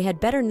him that they had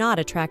better not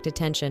attract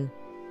attention.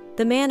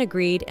 The man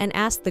agreed and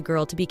asked the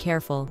girl to be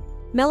careful.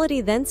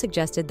 Melody then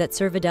suggested that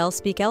Sir Videl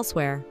speak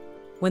elsewhere.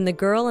 When the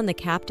girl and the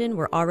captain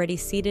were already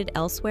seated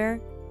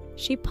elsewhere,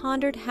 she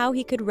pondered how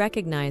he could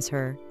recognize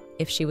her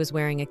if she was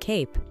wearing a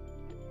cape.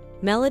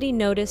 Melody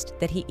noticed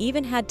that he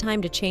even had time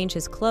to change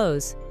his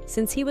clothes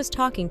since he was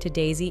talking to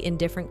Daisy in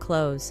different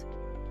clothes.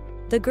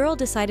 The girl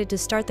decided to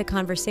start the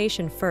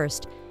conversation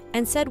first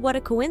and said what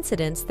a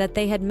coincidence that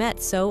they had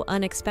met so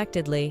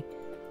unexpectedly,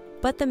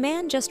 but the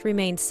man just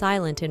remained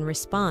silent in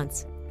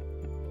response.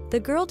 The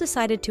girl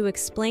decided to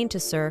explain to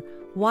Sir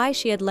why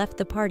she had left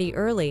the party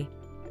early.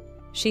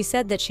 She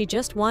said that she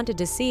just wanted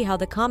to see how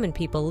the common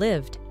people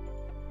lived.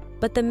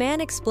 But the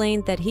man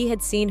explained that he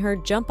had seen her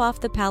jump off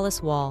the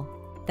palace wall.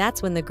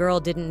 That's when the girl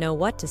didn't know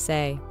what to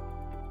say.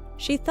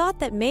 She thought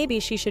that maybe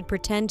she should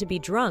pretend to be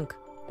drunk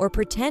or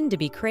pretend to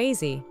be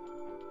crazy.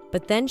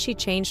 But then she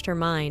changed her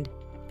mind,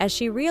 as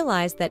she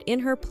realized that in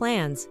her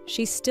plans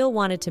she still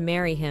wanted to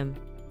marry him,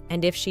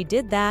 and if she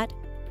did that,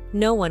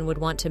 no one would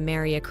want to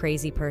marry a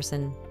crazy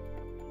person.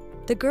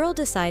 The girl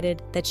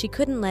decided that she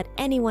couldn't let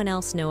anyone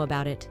else know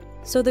about it,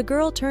 so the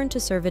girl turned to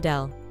Sir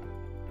Videl.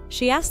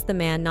 She asked the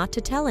man not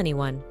to tell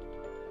anyone.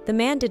 The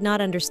man did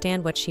not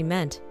understand what she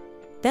meant.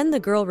 Then the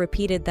girl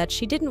repeated that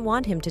she didn't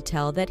want him to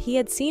tell that he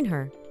had seen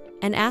her,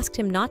 and asked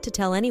him not to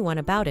tell anyone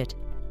about it.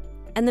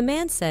 And the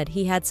man said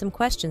he had some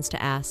questions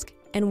to ask,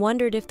 and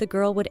wondered if the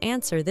girl would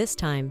answer this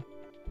time.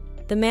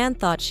 The man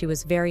thought she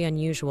was very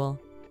unusual.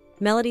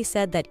 Melody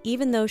said that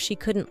even though she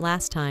couldn't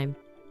last time,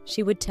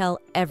 she would tell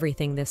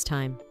everything this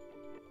time.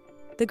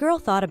 The girl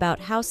thought about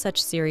how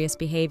such serious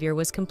behavior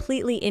was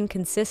completely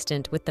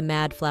inconsistent with the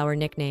Mad Flower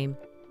nickname.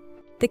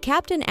 The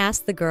captain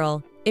asked the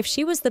girl if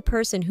she was the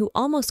person who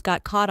almost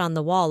got caught on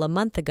the wall a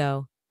month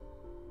ago.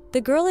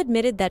 The girl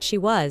admitted that she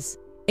was,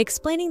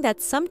 explaining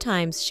that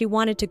sometimes she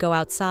wanted to go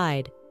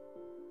outside.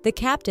 The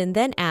captain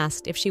then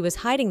asked if she was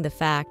hiding the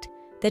fact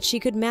that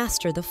she could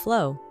master the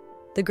flow.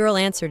 The girl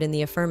answered in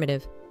the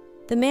affirmative.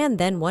 The man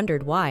then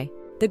wondered why.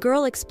 The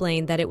girl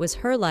explained that it was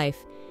her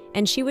life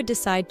and she would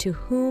decide to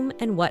whom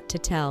and what to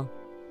tell.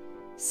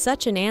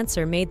 Such an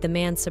answer made the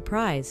man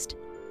surprised.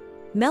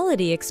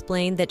 Melody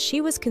explained that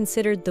she was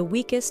considered the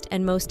weakest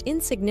and most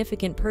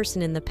insignificant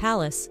person in the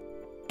palace,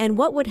 and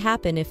what would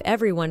happen if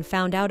everyone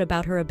found out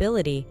about her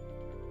ability.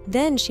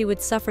 Then she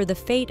would suffer the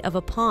fate of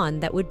a pawn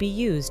that would be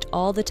used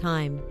all the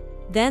time.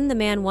 Then the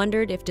man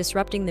wondered if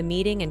disrupting the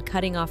meeting and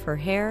cutting off her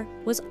hair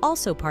was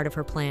also part of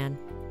her plan.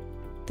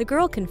 The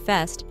girl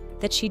confessed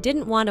that she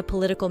didn't want a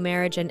political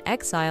marriage and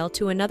exile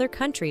to another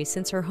country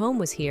since her home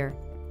was here.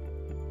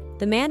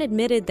 The man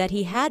admitted that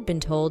he had been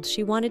told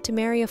she wanted to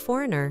marry a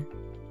foreigner.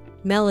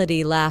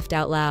 Melody laughed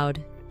out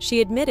loud.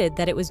 She admitted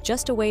that it was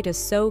just a way to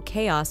sow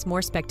chaos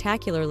more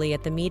spectacularly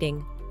at the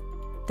meeting.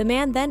 The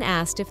man then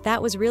asked if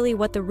that was really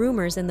what the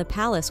rumors in the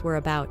palace were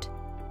about.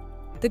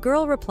 The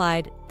girl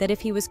replied that if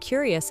he was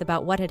curious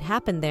about what had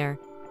happened there,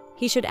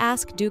 he should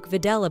ask Duke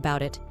Videl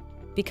about it,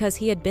 because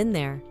he had been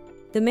there.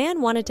 The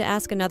man wanted to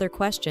ask another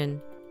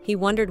question. He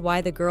wondered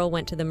why the girl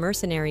went to the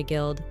mercenary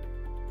guild.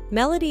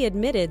 Melody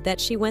admitted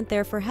that she went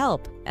there for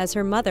help, as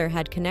her mother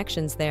had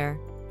connections there.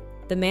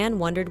 The man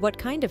wondered what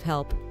kind of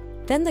help.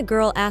 Then the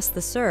girl asked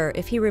the Sir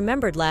if he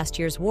remembered last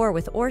year's war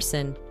with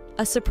Orson,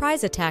 a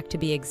surprise attack to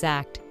be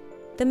exact.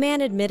 The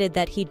man admitted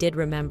that he did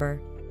remember.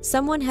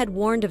 Someone had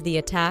warned of the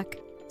attack,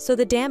 so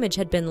the damage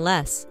had been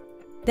less.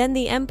 Then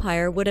the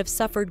Empire would have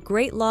suffered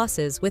great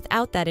losses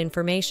without that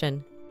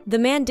information. The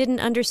man didn't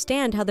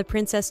understand how the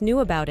princess knew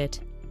about it.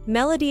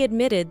 Melody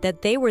admitted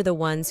that they were the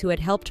ones who had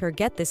helped her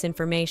get this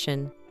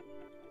information.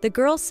 The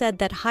girl said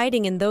that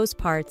hiding in those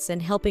parts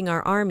and helping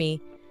our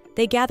army,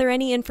 they gather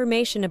any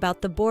information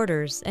about the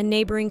borders and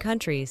neighboring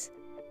countries.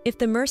 If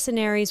the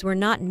mercenaries were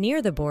not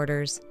near the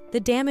borders, the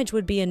damage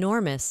would be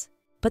enormous.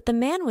 But the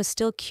man was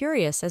still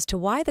curious as to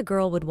why the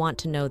girl would want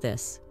to know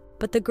this.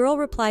 But the girl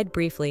replied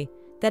briefly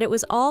that it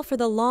was all for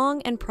the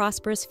long and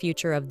prosperous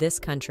future of this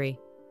country.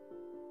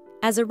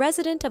 As a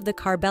resident of the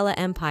Karbella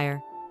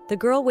Empire, the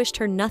girl wished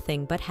her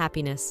nothing but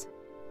happiness.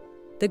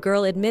 The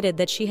girl admitted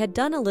that she had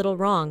done a little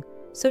wrong,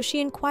 so she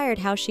inquired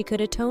how she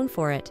could atone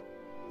for it.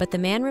 But the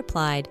man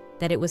replied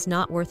that it was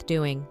not worth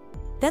doing.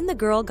 Then the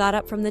girl got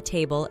up from the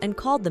table and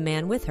called the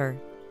man with her.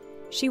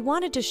 She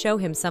wanted to show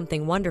him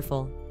something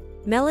wonderful.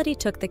 Melody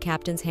took the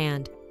captain's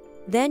hand,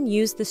 then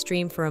used the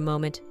stream for a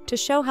moment to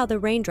show how the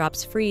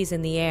raindrops freeze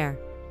in the air.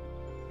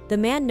 The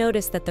man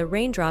noticed that the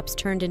raindrops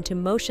turned into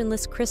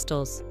motionless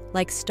crystals,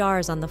 like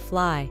stars on the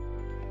fly.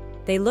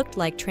 They looked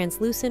like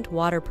translucent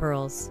water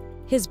pearls.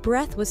 His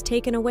breath was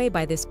taken away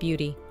by this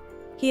beauty.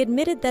 He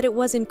admitted that it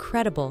was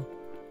incredible.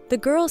 The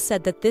girl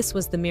said that this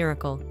was the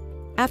miracle.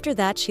 After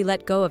that, she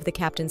let go of the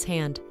captain's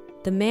hand.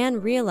 The man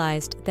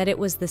realized that it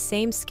was the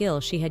same skill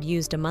she had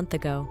used a month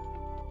ago.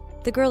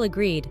 The girl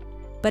agreed,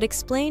 but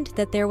explained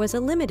that there was a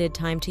limited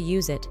time to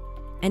use it,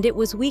 and it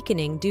was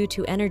weakening due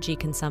to energy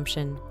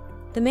consumption.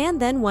 The man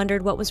then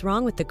wondered what was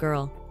wrong with the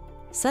girl.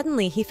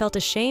 Suddenly, he felt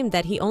ashamed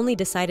that he only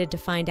decided to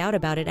find out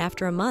about it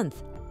after a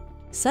month.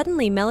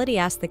 Suddenly, Melody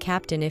asked the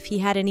captain if he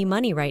had any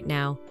money right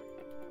now.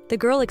 The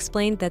girl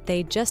explained that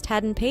they just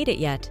hadn't paid it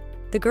yet.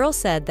 The girl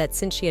said that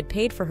since she had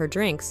paid for her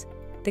drinks,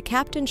 the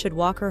captain should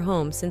walk her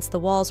home since the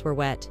walls were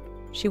wet.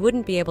 She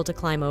wouldn't be able to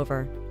climb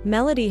over.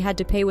 Melody had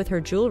to pay with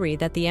her jewelry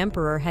that the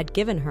emperor had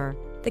given her.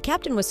 The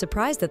captain was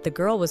surprised that the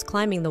girl was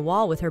climbing the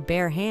wall with her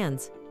bare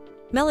hands.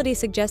 Melody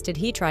suggested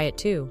he try it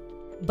too,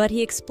 but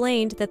he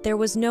explained that there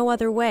was no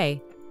other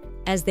way,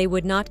 as they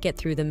would not get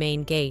through the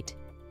main gate.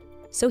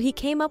 So he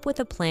came up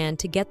with a plan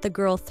to get the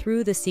girl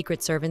through the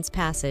secret servant's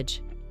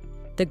passage.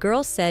 The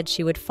girl said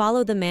she would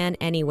follow the man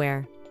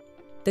anywhere.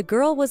 The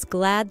girl was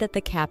glad that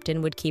the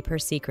captain would keep her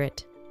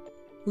secret.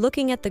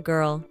 Looking at the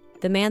girl,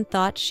 the man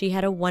thought she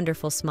had a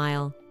wonderful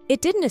smile.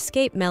 It didn't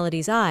escape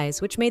Melody's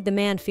eyes, which made the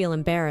man feel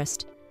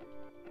embarrassed.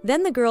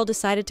 Then the girl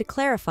decided to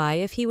clarify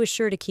if he was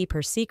sure to keep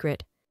her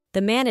secret.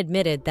 The man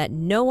admitted that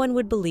no one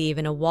would believe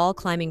in a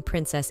wall-climbing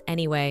princess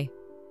anyway.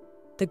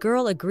 The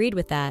girl agreed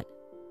with that.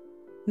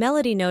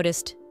 Melody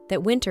noticed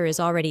that winter is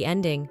already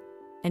ending,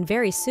 and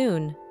very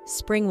soon,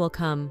 spring will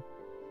come.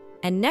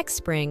 And next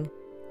spring,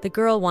 the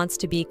girl wants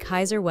to be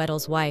Kaiser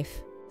Weddle's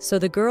wife. So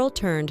the girl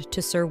turned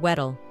to Sir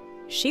Weddle.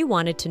 She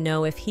wanted to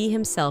know if he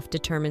himself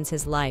determines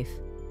his life.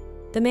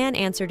 The man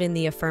answered in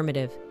the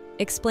affirmative,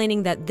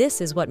 explaining that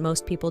this is what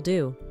most people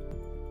do.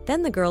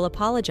 Then the girl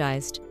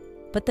apologized,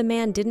 but the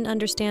man didn't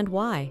understand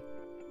why.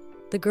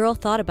 The girl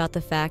thought about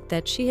the fact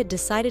that she had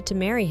decided to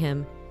marry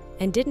him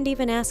and didn't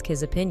even ask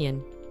his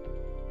opinion.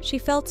 She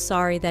felt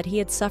sorry that he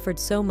had suffered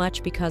so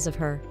much because of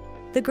her.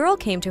 The girl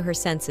came to her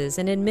senses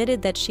and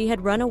admitted that she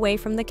had run away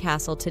from the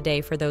castle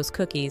today for those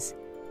cookies.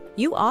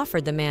 You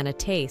offered the man a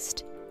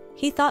taste.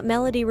 He thought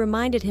Melody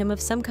reminded him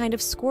of some kind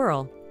of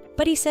squirrel,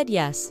 but he said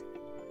yes.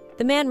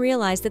 The man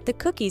realized that the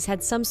cookies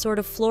had some sort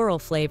of floral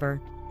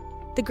flavor.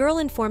 The girl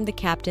informed the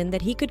captain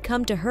that he could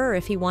come to her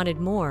if he wanted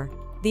more.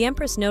 The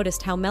empress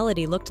noticed how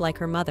Melody looked like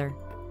her mother.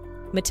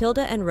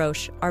 Matilda and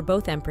Roche are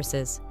both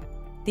empresses.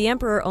 The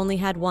emperor only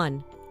had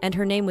one, and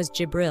her name was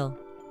Jibril.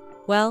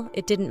 Well,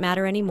 it didn't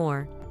matter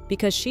anymore,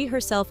 because she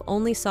herself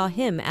only saw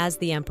him as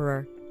the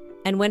emperor,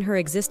 and when her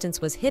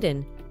existence was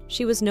hidden,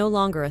 she was no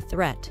longer a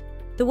threat.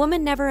 The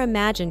woman never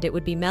imagined it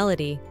would be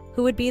Melody,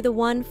 who would be the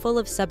one full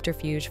of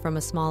subterfuge from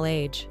a small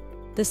age.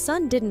 The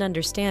son didn't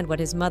understand what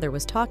his mother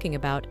was talking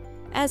about,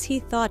 as he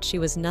thought she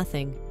was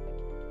nothing.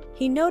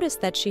 He noticed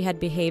that she had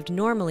behaved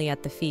normally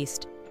at the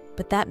feast,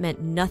 but that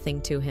meant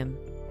nothing to him.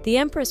 The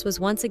Empress was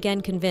once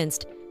again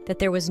convinced that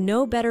there was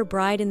no better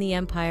bride in the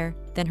empire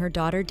than her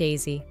daughter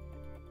Daisy.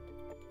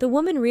 The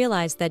woman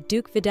realized that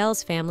Duke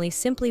Videl's family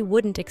simply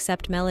wouldn't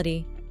accept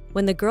Melody.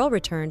 When the girl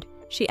returned,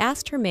 she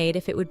asked her maid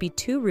if it would be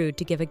too rude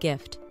to give a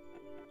gift.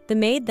 The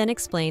maid then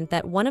explained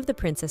that one of the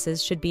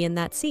princesses should be in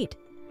that seat.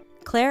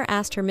 Claire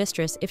asked her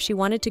mistress if she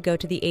wanted to go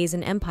to the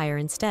Asian Empire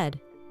instead.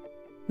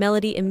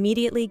 Melody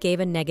immediately gave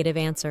a negative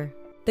answer.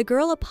 The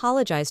girl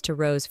apologized to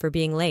Rose for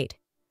being late.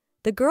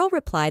 The girl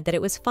replied that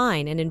it was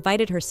fine and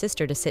invited her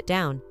sister to sit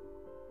down.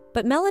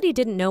 But Melody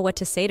didn't know what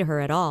to say to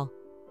her at all.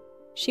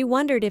 She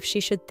wondered if she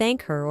should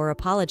thank her or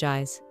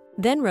apologize.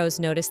 Then Rose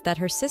noticed that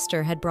her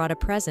sister had brought a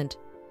present.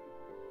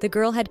 The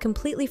girl had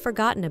completely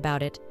forgotten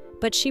about it,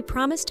 but she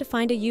promised to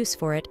find a use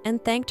for it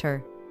and thanked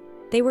her.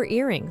 They were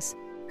earrings.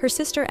 Her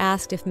sister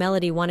asked if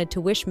Melody wanted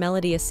to wish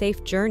Melody a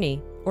safe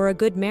journey or a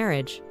good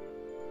marriage.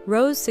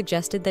 Rose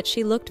suggested that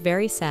she looked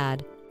very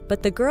sad,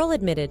 but the girl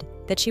admitted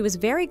that she was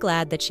very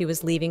glad that she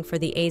was leaving for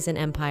the Asian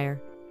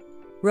Empire.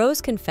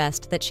 Rose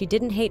confessed that she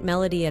didn't hate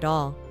Melody at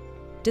all.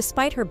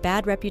 Despite her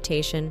bad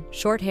reputation,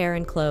 short hair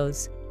and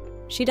clothes,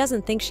 she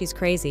doesn't think she's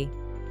crazy.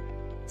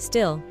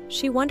 Still,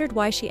 she wondered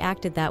why she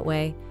acted that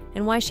way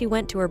and why she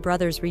went to her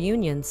brother's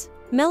reunions.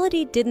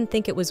 Melody didn't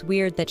think it was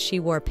weird that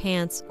she wore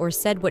pants or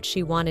said what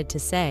she wanted to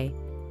say.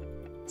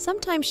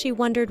 Sometimes she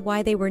wondered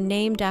why they were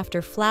named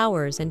after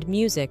flowers and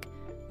music,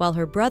 while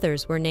her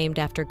brothers were named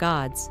after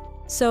gods.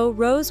 So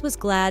Rose was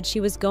glad she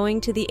was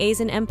going to the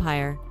Asian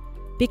Empire,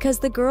 because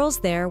the girls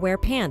there wear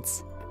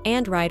pants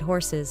and ride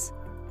horses.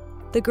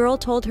 The girl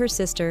told her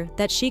sister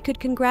that she could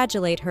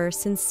congratulate her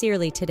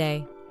sincerely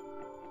today.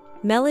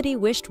 Melody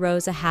wished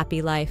Rose a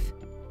happy life.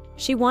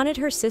 She wanted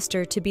her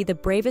sister to be the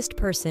bravest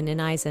person in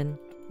Aizen.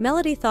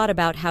 Melody thought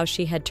about how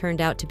she had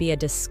turned out to be a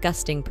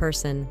disgusting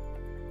person.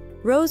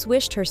 Rose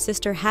wished her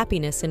sister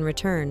happiness in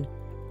return,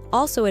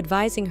 also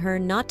advising her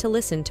not to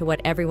listen to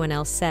what everyone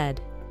else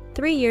said.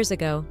 3 years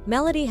ago,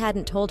 Melody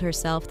hadn't told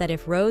herself that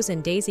if Rose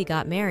and Daisy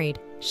got married,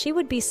 she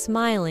would be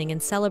smiling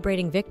and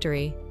celebrating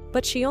victory.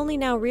 But she only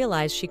now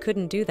realized she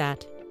couldn't do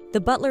that. The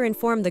butler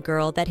informed the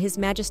girl that His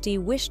Majesty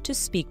wished to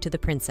speak to the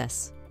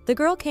princess. The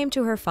girl came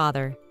to her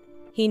father.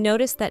 He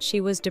noticed that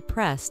she was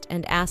depressed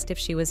and asked if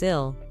she was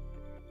ill.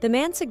 The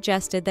man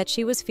suggested that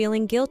she was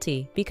feeling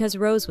guilty because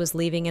Rose was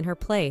leaving in her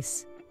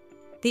place.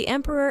 The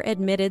emperor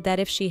admitted that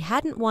if she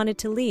hadn't wanted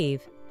to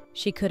leave,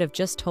 she could have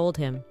just told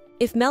him.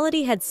 If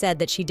Melody had said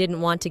that she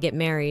didn't want to get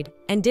married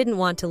and didn't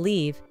want to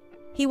leave,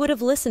 he would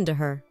have listened to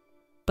her.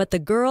 But the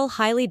girl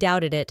highly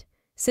doubted it,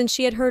 since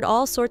she had heard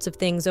all sorts of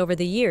things over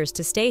the years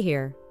to stay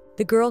here.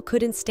 The girl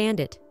couldn't stand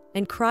it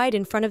and cried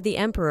in front of the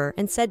emperor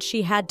and said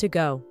she had to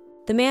go.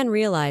 The man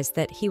realized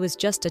that he was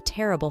just a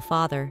terrible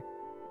father.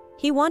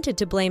 He wanted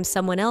to blame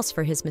someone else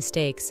for his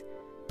mistakes,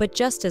 but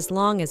just as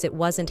long as it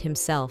wasn't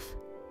himself.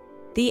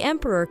 The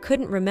emperor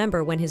couldn't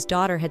remember when his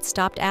daughter had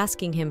stopped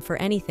asking him for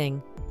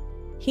anything.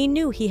 He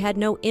knew he had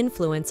no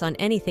influence on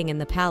anything in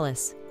the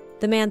palace.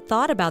 The man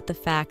thought about the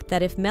fact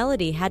that if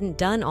Melody hadn't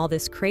done all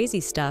this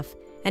crazy stuff,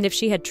 and if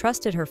she had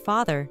trusted her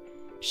father,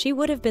 she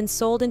would have been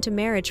sold into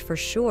marriage for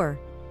sure.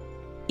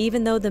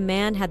 Even though the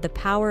man had the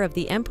power of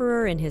the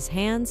emperor in his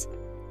hands,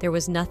 there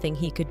was nothing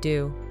he could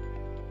do.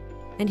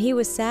 And he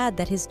was sad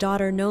that his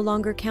daughter no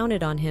longer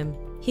counted on him.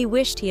 He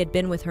wished he had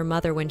been with her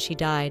mother when she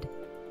died.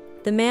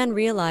 The man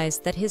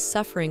realized that his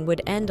suffering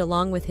would end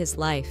along with his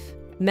life.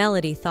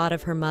 Melody thought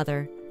of her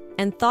mother,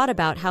 and thought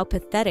about how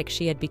pathetic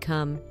she had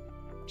become.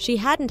 She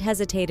hadn't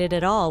hesitated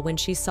at all when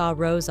she saw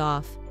Rose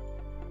off.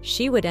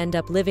 She would end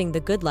up living the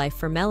good life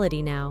for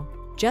Melody now.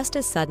 Just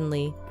as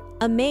suddenly,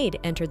 a maid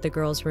entered the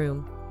girl's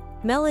room.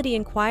 Melody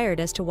inquired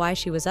as to why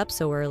she was up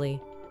so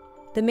early.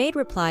 The maid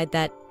replied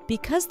that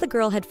because the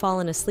girl had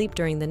fallen asleep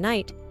during the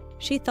night,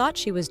 she thought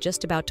she was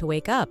just about to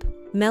wake up.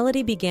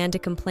 Melody began to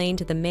complain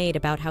to the maid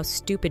about how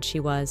stupid she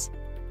was.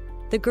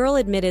 The girl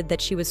admitted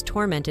that she was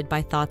tormented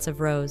by thoughts of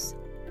Rose.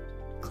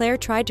 Claire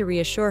tried to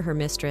reassure her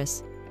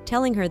mistress,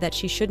 telling her that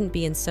she shouldn't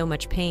be in so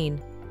much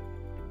pain.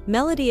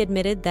 Melody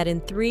admitted that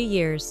in 3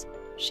 years,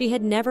 she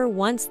had never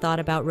once thought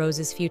about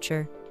Rose's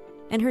future,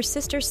 and her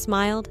sister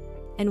smiled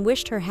and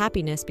wished her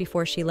happiness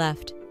before she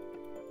left.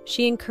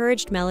 She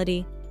encouraged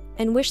Melody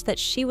and wished that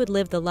she would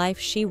live the life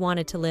she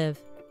wanted to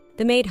live.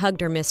 The maid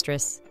hugged her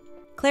mistress.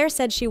 Claire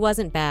said she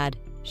wasn't bad,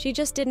 she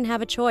just didn't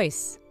have a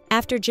choice.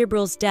 After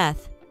Jibril's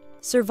death,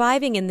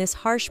 surviving in this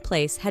harsh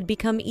place had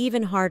become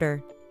even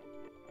harder.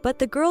 But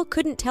the girl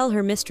couldn't tell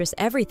her mistress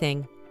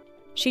everything.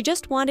 She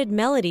just wanted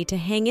Melody to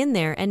hang in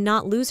there and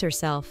not lose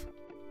herself.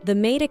 The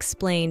maid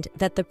explained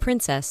that the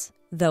princess,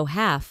 though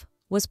half,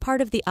 was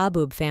part of the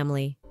Abub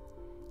family.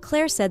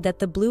 Claire said that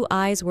the blue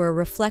eyes were a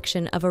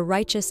reflection of a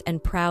righteous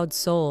and proud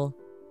soul.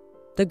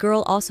 The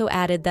girl also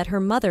added that her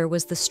mother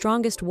was the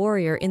strongest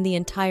warrior in the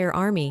entire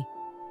army,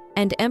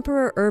 and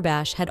Emperor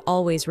Urbash had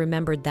always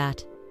remembered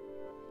that.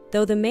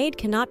 Though the maid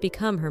cannot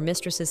become her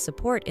mistress's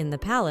support in the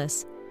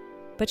palace,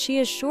 but she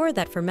is sure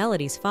that for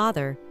Melody's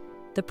father,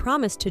 the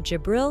promise to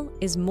Jibril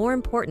is more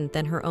important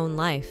than her own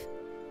life.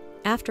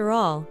 After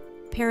all,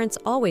 parents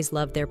always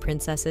loved their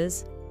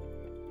princesses.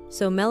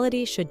 So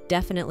Melody should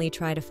definitely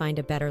try to find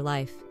a better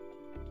life.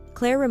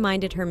 Claire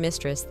reminded her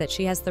mistress that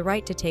she has the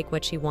right to take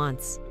what she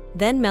wants.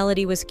 Then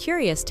Melody was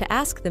curious to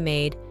ask the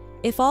maid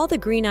if all the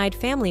green-eyed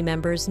family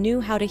members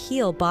knew how to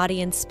heal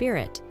body and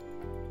spirit.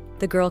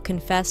 The girl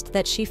confessed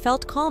that she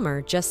felt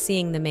calmer just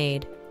seeing the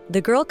maid.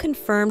 The girl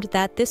confirmed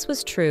that this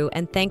was true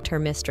and thanked her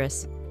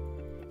mistress.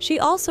 She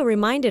also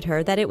reminded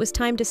her that it was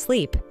time to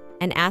sleep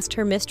and asked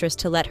her mistress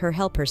to let her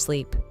help her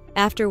sleep,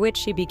 after which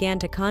she began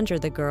to conjure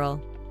the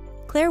girl.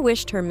 Claire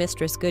wished her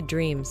mistress good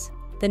dreams.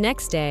 The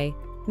next day,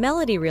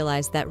 Melody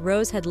realized that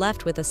Rose had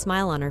left with a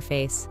smile on her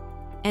face,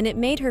 and it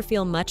made her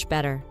feel much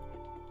better.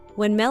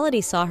 When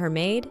Melody saw her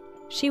maid,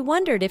 she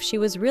wondered if she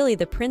was really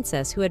the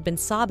princess who had been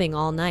sobbing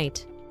all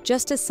night.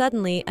 Just as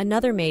suddenly,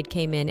 another maid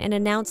came in and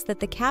announced that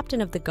the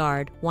captain of the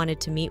guard wanted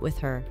to meet with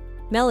her.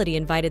 Melody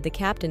invited the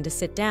captain to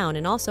sit down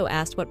and also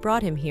asked what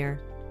brought him here.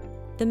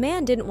 The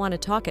man didn't want to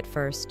talk at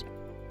first.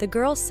 The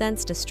girl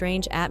sensed a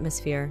strange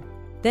atmosphere.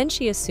 Then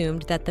she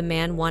assumed that the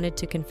man wanted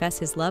to confess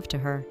his love to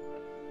her.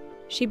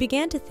 She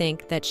began to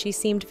think that she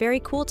seemed very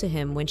cool to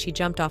him when she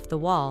jumped off the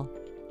wall,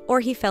 or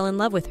he fell in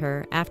love with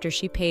her after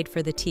she paid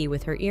for the tea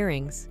with her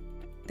earrings.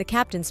 The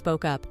captain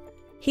spoke up.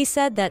 He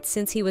said that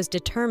since he was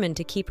determined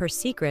to keep her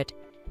secret,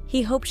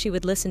 he hoped she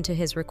would listen to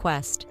his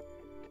request.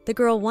 The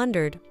girl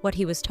wondered what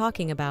he was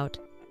talking about.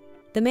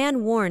 The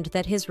man warned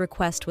that his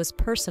request was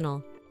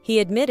personal. He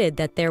admitted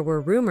that there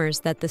were rumors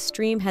that the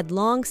stream had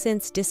long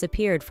since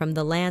disappeared from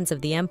the lands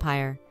of the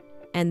empire,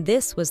 and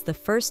this was the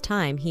first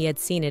time he had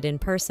seen it in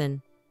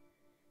person.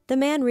 The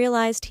man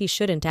realized he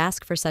shouldn't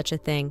ask for such a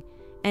thing,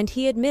 and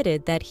he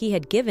admitted that he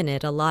had given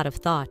it a lot of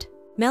thought.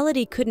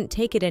 Melody couldn't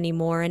take it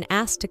anymore and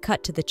asked to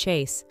cut to the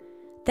chase.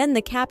 Then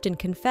the captain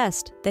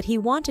confessed that he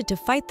wanted to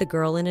fight the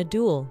girl in a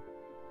duel.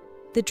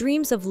 The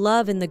dreams of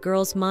love in the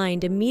girl's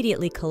mind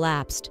immediately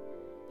collapsed.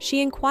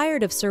 She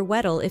inquired of Sir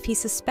Weddle if he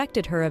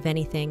suspected her of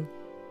anything.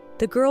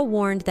 The girl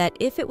warned that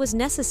if it was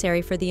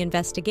necessary for the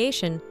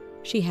investigation,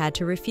 she had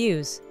to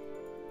refuse.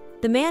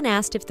 The man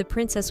asked if the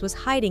princess was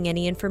hiding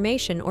any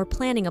information or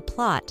planning a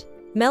plot.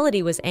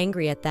 Melody was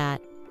angry at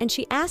that, and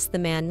she asked the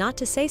man not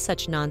to say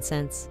such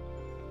nonsense.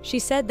 She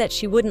said that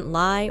she wouldn't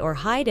lie or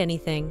hide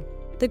anything.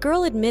 The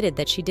girl admitted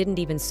that she didn't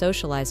even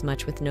socialize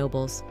much with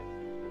nobles.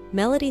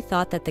 Melody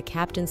thought that the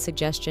captain's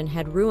suggestion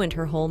had ruined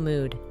her whole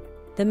mood.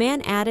 The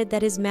man added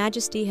that His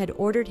Majesty had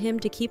ordered him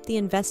to keep the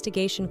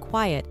investigation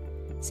quiet,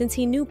 since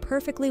he knew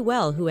perfectly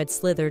well who had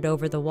slithered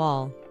over the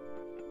wall.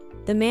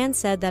 The man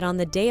said that on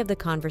the day of the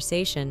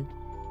conversation,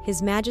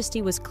 His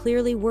Majesty was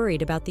clearly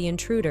worried about the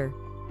intruder.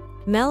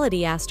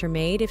 Melody asked her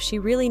maid if she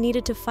really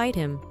needed to fight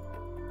him.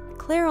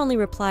 Claire only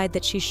replied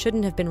that she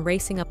shouldn't have been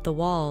racing up the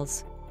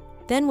walls.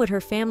 Then would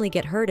her family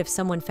get hurt if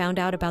someone found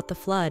out about the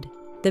flood?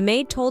 The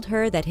maid told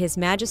her that His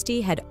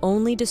Majesty had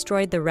only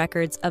destroyed the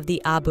records of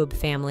the Abub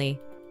family,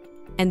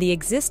 and the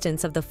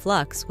existence of the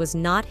flux was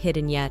not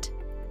hidden yet.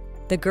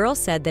 The girl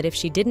said that if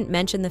she didn't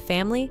mention the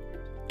family,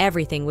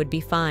 everything would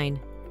be fine.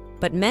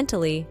 But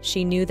mentally,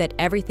 she knew that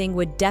everything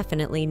would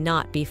definitely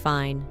not be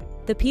fine.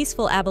 The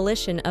peaceful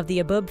abolition of the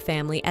Abub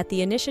family at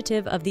the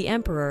initiative of the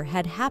emperor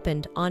had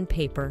happened on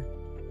paper.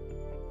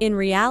 In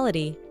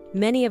reality,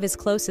 many of his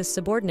closest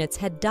subordinates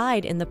had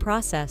died in the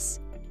process.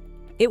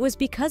 It was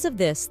because of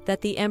this that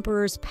the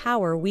emperor's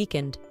power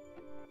weakened.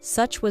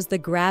 Such was the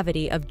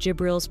gravity of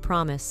Jibril's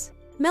promise.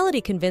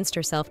 Melody convinced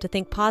herself to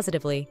think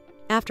positively.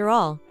 After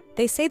all,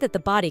 they say that the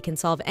body can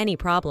solve any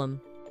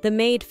problem. The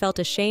maid felt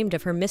ashamed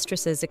of her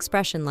mistress's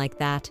expression like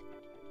that.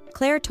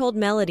 Claire told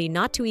Melody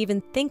not to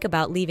even think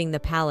about leaving the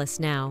palace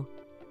now.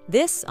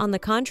 This, on the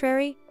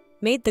contrary,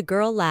 made the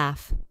girl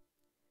laugh.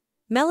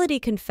 Melody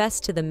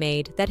confessed to the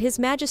maid that His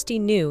Majesty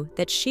knew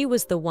that she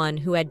was the one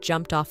who had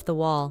jumped off the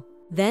wall.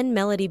 Then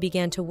Melody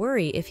began to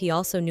worry if he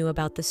also knew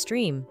about the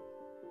stream.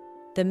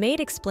 The maid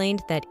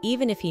explained that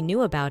even if he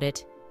knew about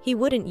it, he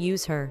wouldn't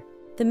use her.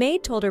 The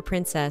maid told her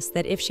princess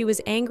that if she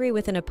was angry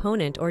with an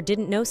opponent or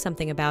didn't know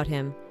something about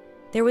him,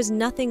 there was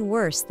nothing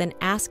worse than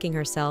asking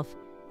herself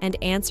and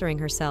answering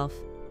herself.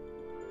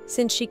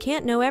 Since she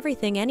can't know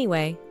everything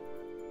anyway,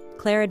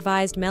 Claire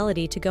advised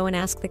Melody to go and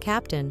ask the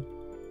captain.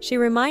 She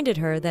reminded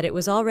her that it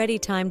was already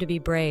time to be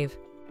brave.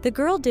 The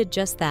girl did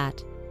just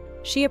that.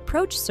 She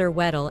approached Sir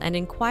Weddle and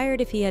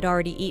inquired if he had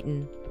already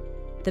eaten.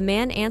 The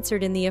man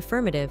answered in the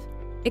affirmative,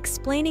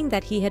 explaining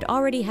that he had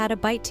already had a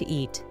bite to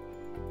eat.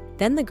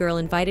 Then the girl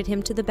invited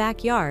him to the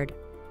backyard,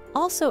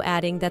 also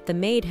adding that the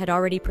maid had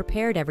already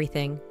prepared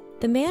everything.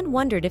 The man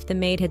wondered if the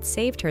maid had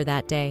saved her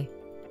that day.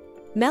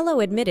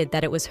 Mello admitted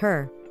that it was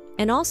her,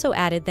 and also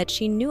added that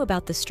she knew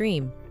about the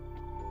stream.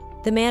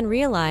 The man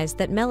realized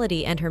that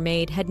Melody and her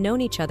maid had known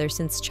each other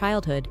since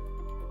childhood.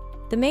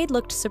 The maid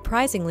looked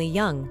surprisingly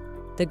young.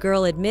 The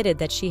girl admitted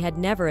that she had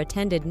never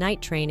attended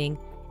night training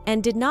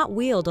and did not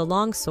wield a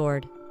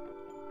longsword.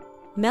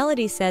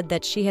 Melody said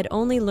that she had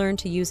only learned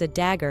to use a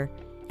dagger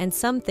and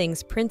some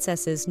things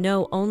princesses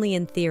know only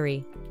in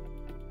theory.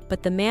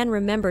 But the man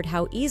remembered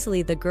how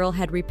easily the girl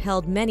had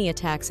repelled many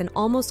attacks and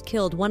almost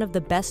killed one of the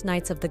best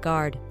knights of the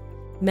guard.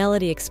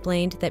 Melody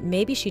explained that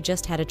maybe she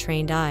just had a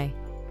trained eye.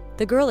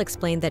 The girl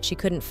explained that she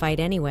couldn't fight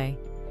anyway.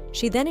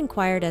 She then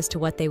inquired as to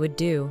what they would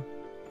do.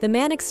 The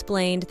man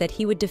explained that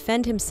he would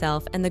defend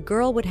himself and the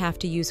girl would have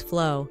to use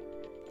flow.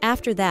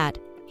 After that,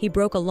 he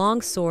broke a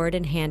long sword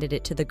and handed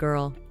it to the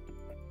girl.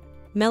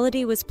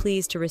 Melody was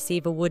pleased to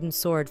receive a wooden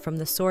sword from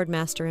the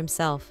swordmaster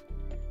himself.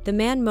 The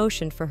man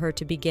motioned for her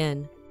to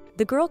begin.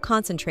 The girl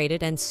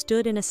concentrated and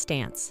stood in a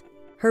stance.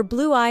 Her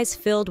blue eyes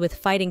filled with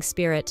fighting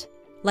spirit,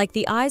 like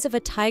the eyes of a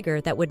tiger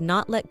that would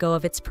not let go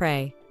of its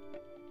prey.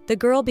 The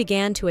girl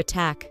began to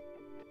attack.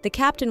 The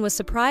captain was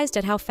surprised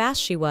at how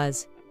fast she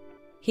was.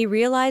 He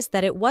realized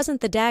that it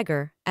wasn't the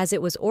dagger, as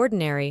it was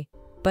ordinary,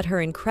 but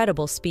her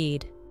incredible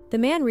speed. The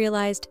man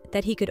realized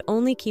that he could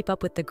only keep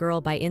up with the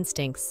girl by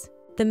instincts.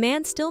 The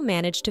man still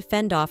managed to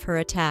fend off her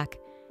attack,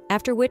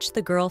 after which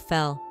the girl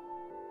fell.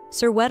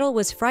 Sir Weddle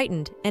was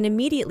frightened and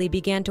immediately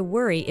began to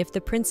worry if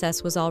the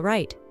princess was all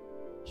right.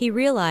 He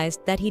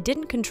realized that he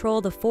didn't control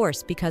the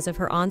force because of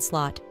her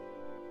onslaught.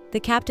 The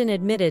captain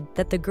admitted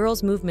that the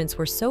girl's movements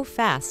were so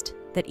fast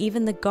that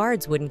even the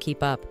guards wouldn't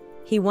keep up.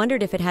 He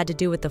wondered if it had to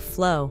do with the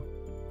flow,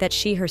 that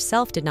she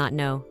herself did not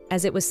know,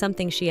 as it was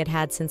something she had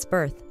had since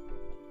birth.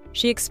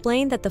 She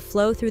explained that the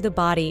flow through the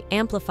body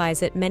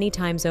amplifies it many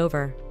times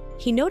over.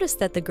 He noticed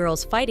that the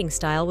girl's fighting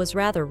style was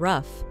rather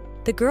rough.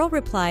 The girl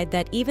replied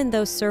that even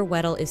though Sir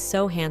Weddle is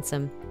so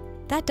handsome,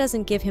 that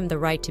doesn't give him the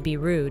right to be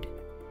rude.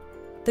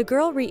 The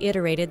girl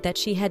reiterated that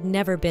she had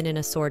never been in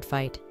a sword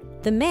fight.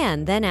 The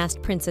man then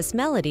asked Princess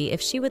Melody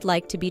if she would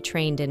like to be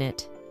trained in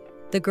it.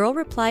 The girl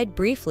replied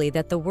briefly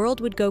that the world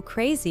would go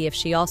crazy if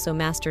she also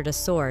mastered a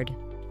sword.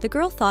 The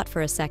girl thought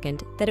for a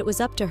second that it was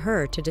up to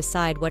her to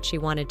decide what she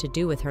wanted to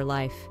do with her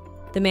life.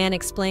 The man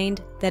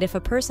explained that if a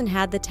person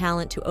had the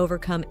talent to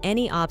overcome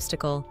any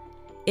obstacle,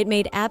 it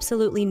made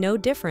absolutely no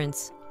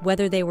difference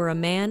whether they were a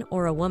man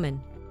or a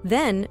woman.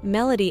 Then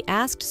Melody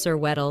asked Sir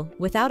Weddle,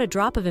 without a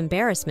drop of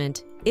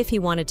embarrassment, if he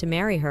wanted to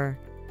marry her.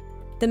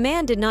 The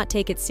man did not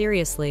take it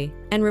seriously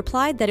and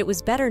replied that it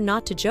was better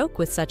not to joke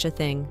with such a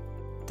thing.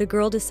 The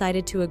girl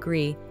decided to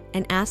agree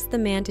and asked the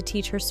man to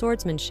teach her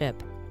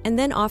swordsmanship, and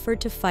then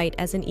offered to fight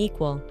as an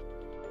equal.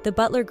 The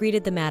butler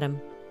greeted the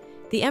madam.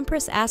 The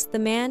empress asked the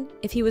man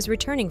if he was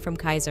returning from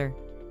Kaiser.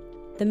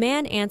 The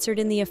man answered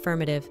in the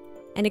affirmative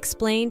and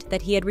explained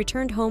that he had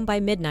returned home by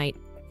midnight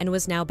and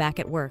was now back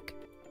at work.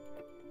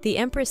 The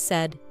empress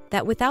said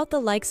that without the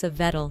likes of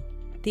Vettel,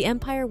 the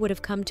empire would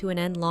have come to an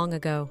end long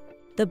ago.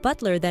 The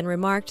butler then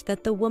remarked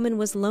that the woman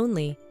was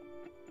lonely.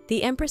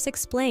 The empress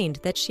explained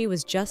that she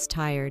was just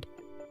tired,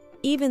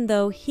 even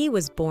though he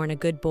was born a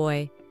good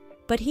boy,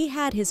 but he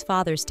had his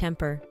father's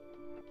temper.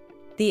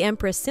 The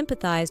empress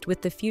sympathized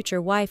with the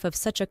future wife of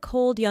such a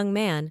cold young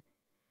man.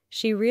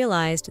 She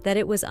realized that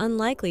it was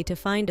unlikely to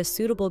find a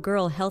suitable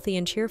girl healthy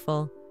and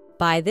cheerful.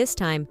 By this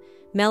time,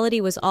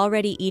 Melody was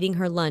already eating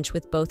her lunch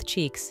with both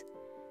cheeks.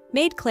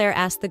 Maid Claire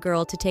asked the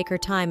girl to take her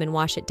time and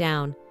wash it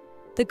down.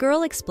 The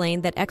girl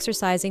explained that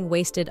exercising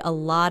wasted a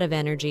lot of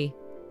energy.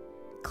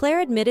 Claire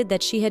admitted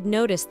that she had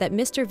noticed that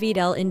Mr.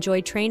 Vidal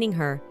enjoyed training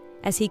her,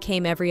 as he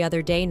came every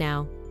other day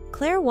now.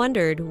 Claire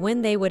wondered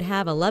when they would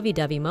have a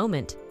lovey-dovey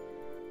moment.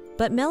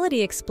 But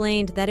Melody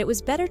explained that it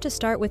was better to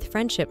start with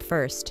friendship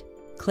first.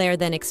 Claire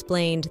then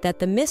explained that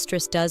the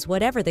mistress does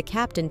whatever the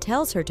captain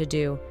tells her to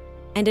do,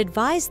 and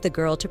advised the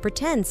girl to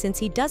pretend since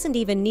he doesn't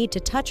even need to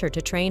touch her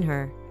to train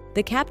her.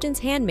 The captain's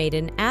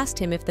handmaiden asked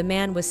him if the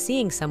man was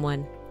seeing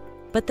someone,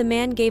 but the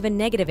man gave a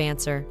negative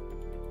answer.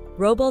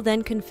 Robel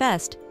then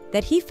confessed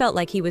that he felt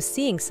like he was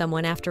seeing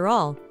someone after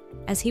all,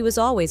 as he was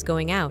always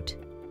going out.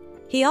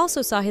 He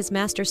also saw his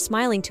master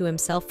smiling to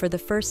himself for the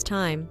first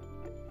time.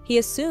 He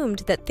assumed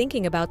that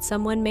thinking about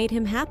someone made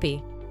him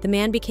happy. The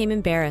man became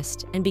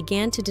embarrassed and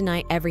began to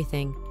deny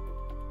everything.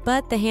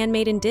 But the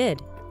handmaiden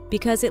did,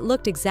 because it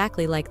looked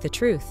exactly like the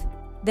truth.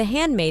 The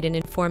handmaiden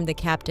informed the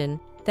captain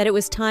that it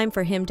was time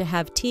for him to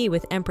have tea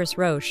with Empress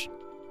Roche,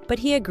 but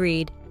he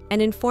agreed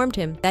and informed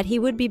him that he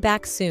would be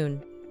back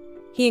soon.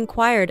 He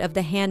inquired of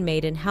the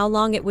handmaiden how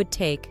long it would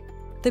take.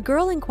 The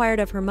girl inquired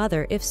of her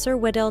mother if Sir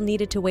Weddell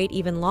needed to wait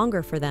even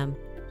longer for them.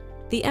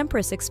 The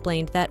Empress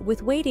explained that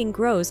with waiting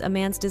grows a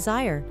man's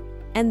desire,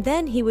 and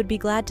then he would be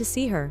glad to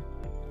see her.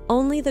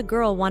 Only the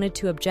girl wanted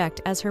to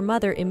object, as her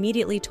mother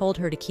immediately told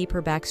her to keep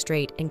her back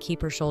straight and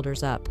keep her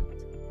shoulders up.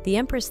 The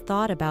Empress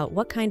thought about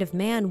what kind of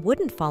man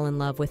wouldn't fall in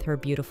love with her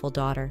beautiful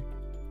daughter.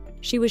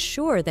 She was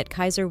sure that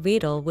Kaiser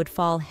Wedel would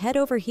fall head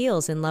over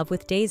heels in love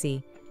with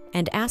Daisy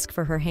and ask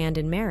for her hand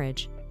in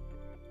marriage.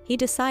 He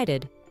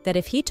decided that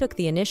if he took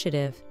the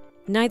initiative,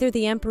 neither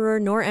the Emperor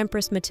nor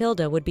Empress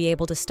Matilda would be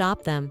able to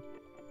stop them.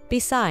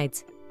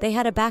 Besides, they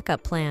had a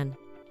backup plan.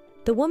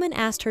 The woman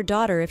asked her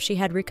daughter if she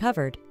had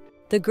recovered.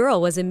 The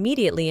girl was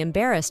immediately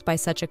embarrassed by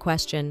such a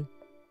question.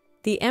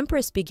 The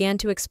Empress began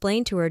to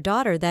explain to her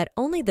daughter that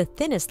only the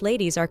thinnest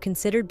ladies are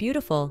considered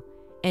beautiful,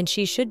 and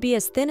she should be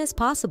as thin as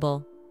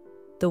possible.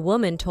 The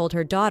woman told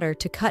her daughter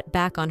to cut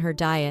back on her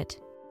diet.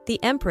 The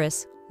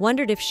Empress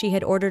wondered if she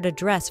had ordered a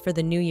dress for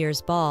the New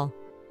Year's ball.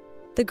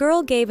 The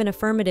girl gave an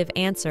affirmative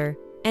answer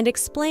and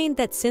explained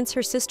that since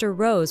her sister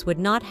Rose would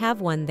not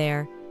have one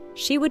there,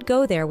 she would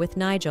go there with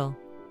Nigel.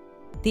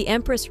 The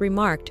Empress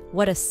remarked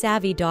what a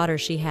savvy daughter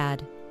she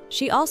had.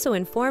 She also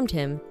informed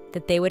him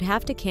that they would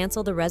have to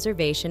cancel the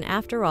reservation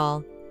after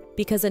all,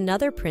 because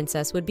another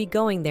princess would be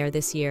going there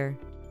this year.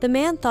 The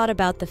man thought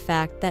about the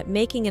fact that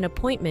making an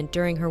appointment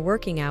during her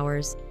working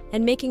hours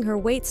and making her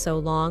wait so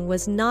long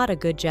was not a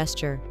good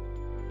gesture.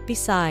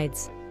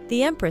 Besides,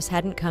 the Empress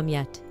hadn't come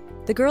yet.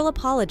 The girl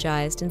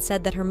apologized and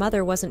said that her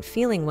mother wasn't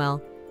feeling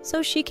well,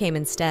 so she came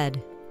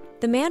instead.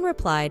 The man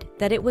replied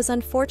that it was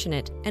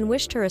unfortunate and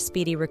wished her a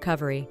speedy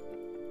recovery.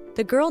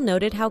 The girl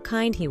noted how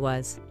kind he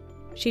was.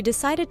 She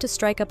decided to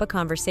strike up a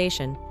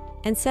conversation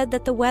and said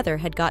that the weather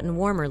had gotten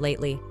warmer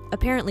lately.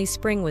 Apparently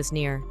spring was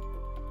near.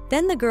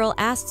 Then the girl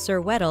asked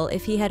Sir Weddell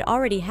if he had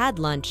already had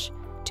lunch,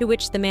 to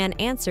which the man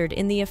answered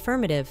in the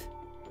affirmative.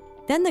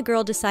 Then the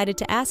girl decided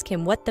to ask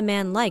him what the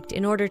man liked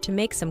in order to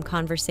make some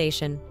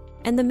conversation.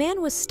 And the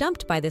man was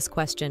stumped by this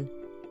question.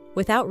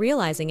 Without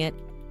realizing it,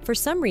 for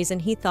some reason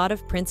he thought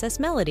of Princess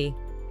Melody.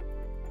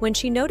 When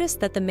she noticed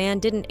that the man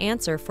didn't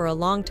answer for a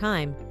long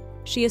time,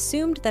 she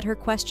assumed that her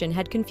question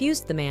had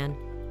confused the man.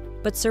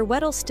 But Sir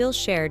Weddell still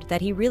shared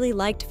that he really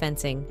liked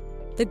fencing.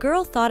 The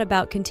girl thought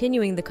about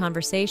continuing the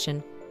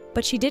conversation,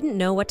 but she didn't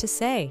know what to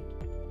say.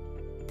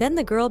 Then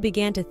the girl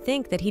began to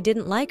think that he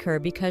didn't like her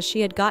because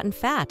she had gotten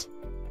fat.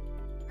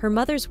 Her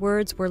mother's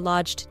words were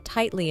lodged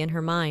tightly in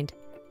her mind.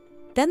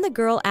 Then the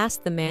girl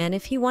asked the man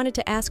if he wanted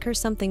to ask her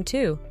something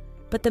too,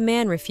 but the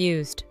man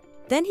refused.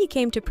 Then he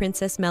came to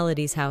Princess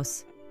Melody's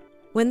house.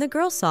 When the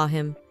girl saw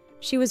him,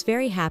 she was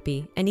very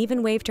happy and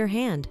even waved her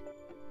hand.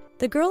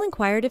 The girl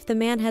inquired if the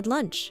man had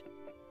lunch.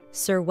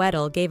 Sir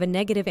Weddell gave a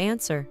negative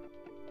answer.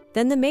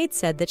 Then the maid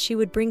said that she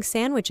would bring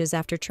sandwiches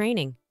after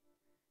training.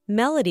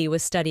 Melody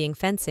was studying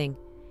fencing,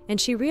 and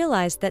she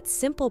realized that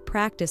simple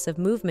practice of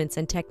movements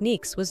and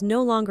techniques was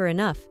no longer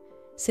enough,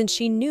 since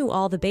she knew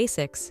all the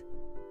basics.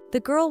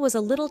 The girl was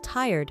a little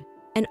tired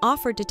and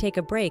offered to take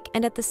a break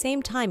and at the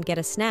same time get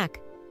a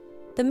snack.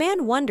 The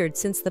man wondered,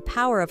 since the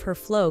power of her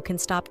flow can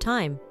stop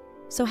time,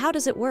 so how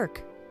does it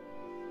work?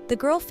 The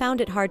girl found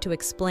it hard to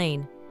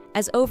explain,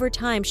 as over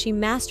time she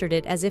mastered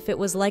it as if it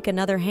was like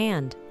another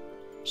hand.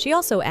 She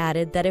also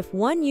added that if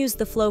one used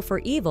the flow for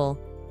evil,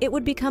 it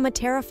would become a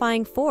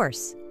terrifying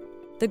force.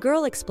 The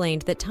girl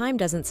explained that time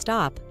doesn't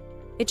stop.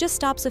 It just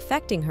stops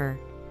affecting her.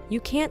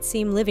 You can't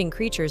seem living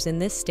creatures in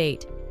this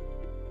state.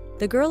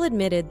 The girl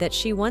admitted that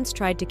she once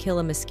tried to kill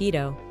a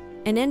mosquito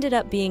and ended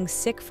up being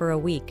sick for a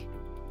week.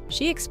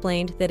 She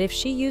explained that if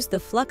she used the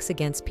flux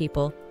against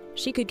people,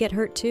 she could get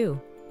hurt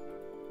too.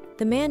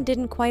 The man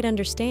didn't quite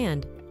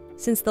understand,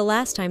 since the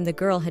last time the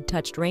girl had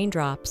touched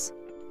raindrops.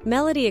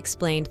 Melody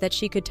explained that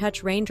she could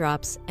touch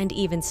raindrops and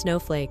even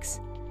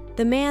snowflakes.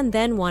 The man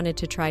then wanted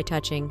to try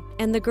touching,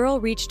 and the girl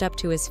reached up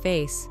to his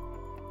face.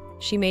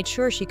 She made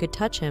sure she could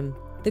touch him.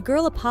 The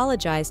girl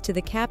apologized to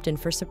the captain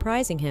for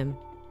surprising him.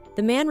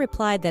 The man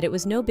replied that it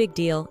was no big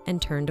deal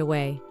and turned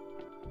away.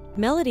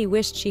 Melody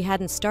wished she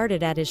hadn't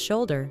started at his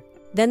shoulder.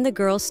 Then the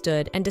girl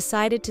stood and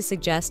decided to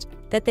suggest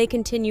that they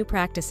continue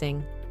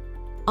practicing.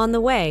 On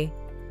the way,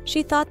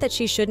 she thought that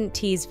she shouldn't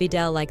tease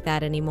Vidal like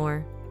that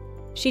anymore.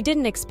 She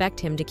didn't expect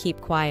him to keep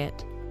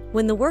quiet.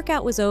 When the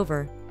workout was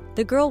over,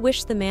 the girl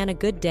wished the man a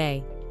good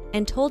day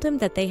and told him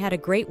that they had a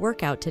great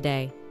workout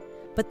today.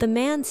 But the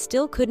man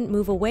still couldn't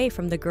move away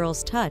from the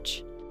girl's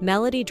touch.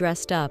 Melody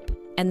dressed up,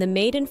 and the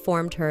maid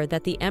informed her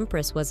that the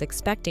Empress was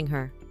expecting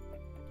her.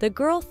 The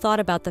girl thought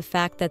about the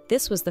fact that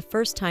this was the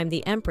first time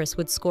the Empress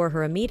would score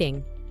her a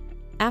meeting.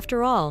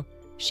 After all,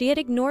 she had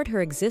ignored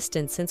her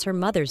existence since her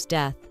mother's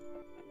death.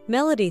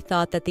 Melody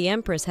thought that the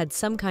Empress had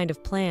some kind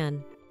of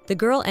plan. The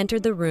girl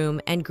entered the room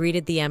and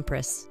greeted the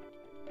Empress.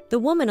 The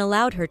woman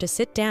allowed her to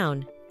sit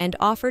down and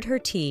offered her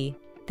tea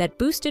that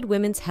boosted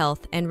women's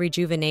health and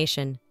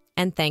rejuvenation,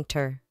 and thanked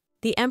her.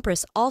 The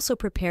Empress also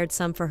prepared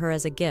some for her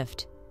as a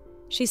gift.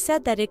 She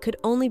said that it could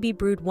only be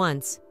brewed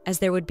once, as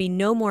there would be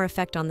no more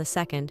effect on the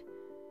second.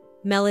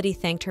 Melody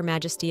thanked Her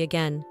Majesty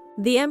again.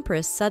 The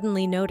Empress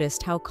suddenly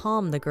noticed how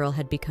calm the girl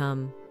had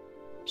become.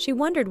 She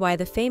wondered why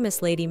the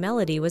famous Lady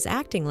Melody was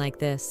acting like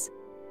this.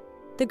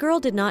 The girl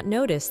did not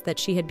notice that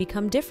she had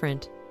become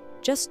different,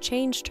 just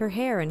changed her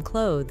hair and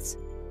clothes.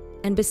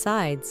 And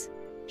besides,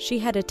 she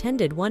had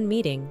attended one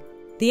meeting.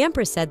 The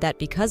Empress said that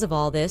because of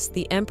all this,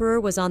 the Emperor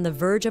was on the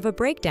verge of a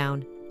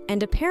breakdown,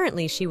 and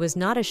apparently she was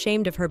not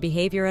ashamed of her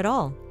behavior at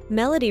all.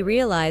 Melody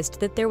realized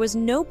that there was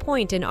no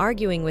point in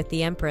arguing with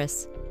the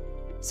Empress,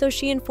 so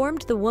she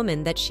informed the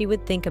woman that she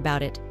would think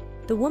about it.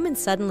 The woman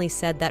suddenly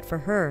said that for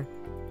her,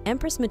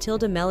 Empress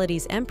Matilda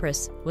Melody's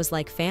Empress was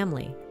like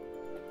family.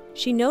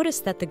 She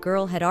noticed that the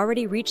girl had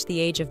already reached the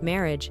age of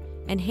marriage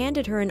and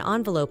handed her an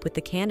envelope with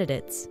the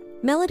candidates.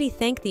 Melody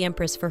thanked the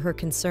Empress for her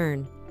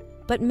concern,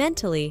 but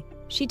mentally,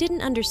 she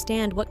didn't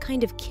understand what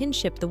kind of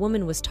kinship the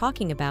woman was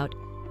talking about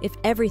if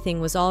everything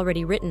was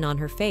already written on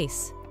her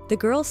face. The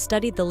girl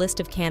studied the list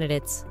of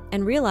candidates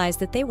and realized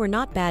that they were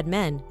not bad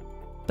men,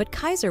 but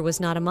Kaiser was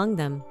not among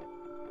them.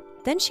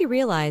 Then she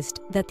realized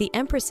that the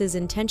Empress's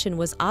intention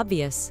was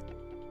obvious.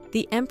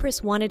 The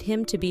Empress wanted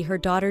him to be her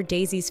daughter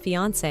Daisy's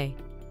fiancé,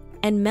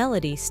 and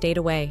Melody stayed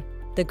away.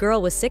 The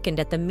girl was sickened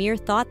at the mere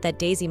thought that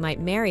Daisy might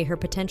marry her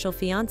potential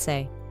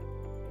fiancé.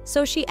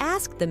 So she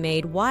asked the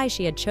maid why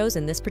she had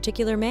chosen this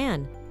particular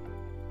man.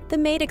 The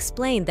maid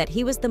explained that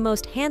he was the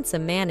most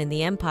handsome man in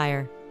the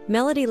empire.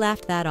 Melody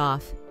laughed that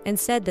off and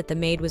said that the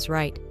maid was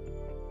right.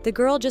 The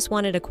girl just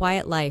wanted a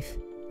quiet life,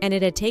 and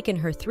it had taken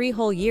her 3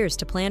 whole years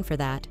to plan for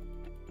that.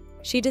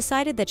 She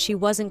decided that she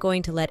wasn't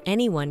going to let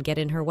anyone get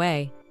in her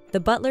way. The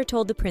butler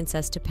told the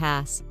princess to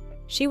pass.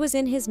 She was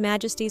in His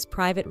Majesty's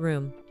private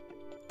room.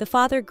 The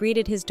father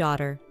greeted his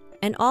daughter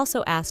and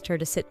also asked her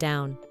to sit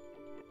down.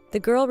 The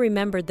girl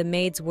remembered the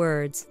maid's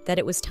words that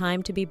it was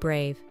time to be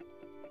brave.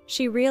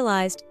 She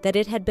realized that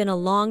it had been a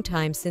long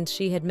time since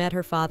she had met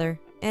her father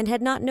and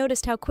had not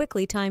noticed how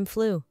quickly time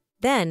flew.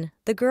 Then,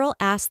 the girl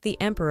asked the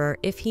emperor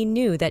if he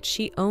knew that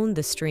she owned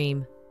the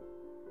stream.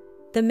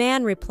 The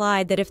man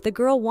replied that if the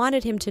girl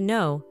wanted him to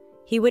know,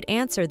 he would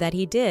answer that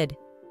he did,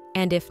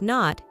 and if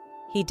not,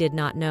 he did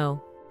not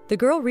know. The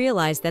girl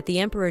realized that the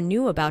emperor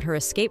knew about her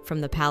escape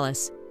from the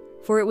palace,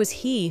 for it was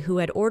he who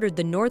had ordered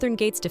the northern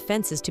gate's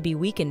defenses to be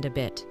weakened a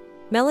bit.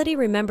 Melody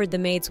remembered the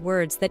maid's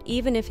words that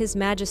even if His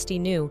Majesty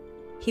knew,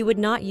 he would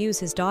not use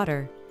his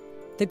daughter.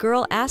 The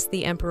girl asked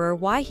the emperor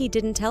why he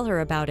didn't tell her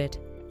about it.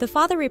 The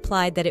father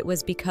replied that it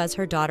was because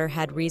her daughter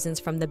had reasons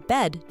from the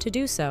bed to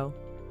do so.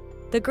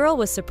 The girl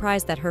was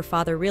surprised that her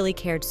father really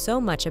cared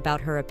so much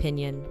about her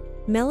opinion.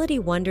 Melody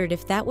wondered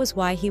if that was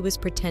why he was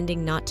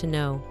pretending not to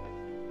know.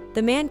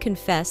 The man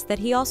confessed that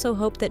he also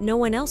hoped that no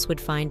one else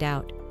would find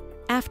out.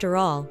 After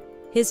all,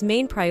 his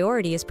main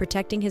priority is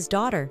protecting his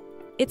daughter.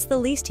 It's the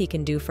least he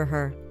can do for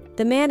her.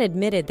 The man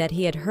admitted that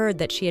he had heard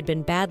that she had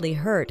been badly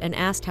hurt and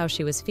asked how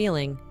she was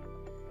feeling.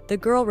 The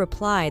girl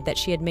replied that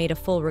she had made a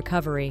full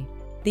recovery.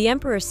 The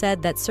emperor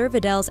said that Sir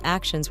Vidal's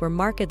actions were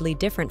markedly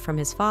different from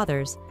his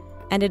father's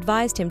and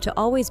advised him to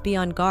always be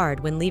on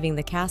guard when leaving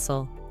the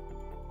castle.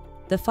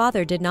 The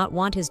father did not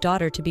want his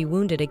daughter to be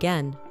wounded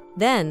again.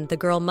 Then the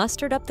girl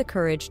mustered up the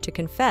courage to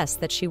confess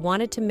that she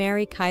wanted to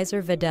marry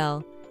Kaiser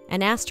Vidal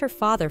and asked her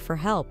father for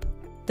help.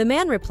 The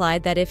man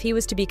replied that if he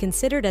was to be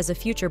considered as a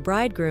future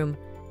bridegroom,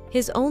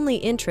 his only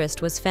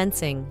interest was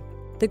fencing.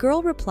 The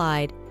girl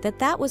replied that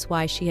that was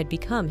why she had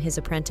become his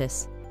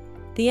apprentice.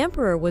 The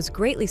emperor was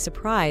greatly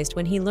surprised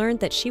when he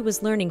learned that she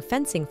was learning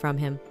fencing from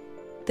him.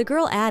 The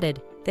girl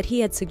added that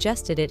he had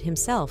suggested it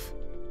himself.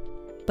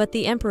 But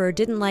the emperor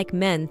didn't like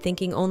men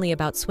thinking only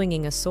about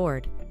swinging a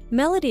sword.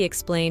 Melody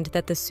explained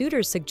that the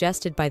suitors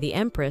suggested by the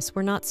empress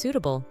were not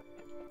suitable.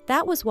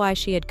 That was why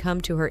she had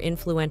come to her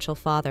influential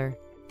father.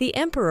 The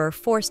emperor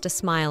forced a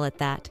smile at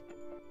that.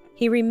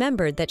 He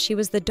remembered that she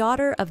was the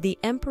daughter of the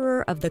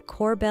emperor of the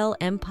Corbel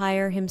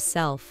Empire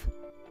himself.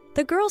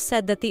 The girl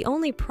said that the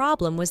only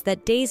problem was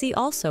that Daisy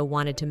also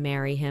wanted to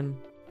marry him.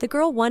 The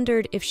girl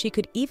wondered if she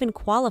could even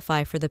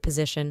qualify for the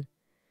position.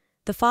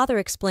 The father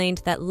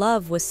explained that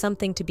love was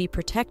something to be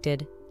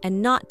protected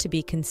and not to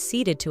be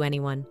conceded to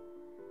anyone.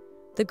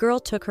 The girl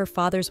took her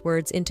father's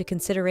words into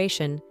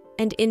consideration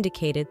and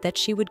indicated that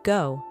she would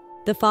go.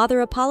 The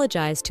father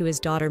apologized to his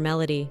daughter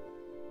Melody.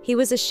 He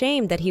was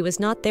ashamed that he was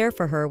not there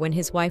for her when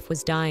his wife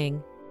was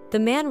dying. The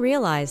man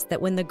realized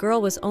that when the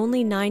girl was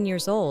only 9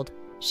 years old,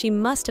 she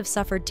must have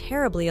suffered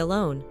terribly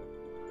alone.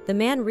 The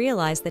man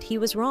realized that he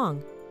was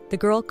wrong. The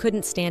girl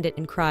couldn't stand it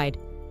and cried.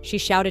 She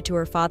shouted to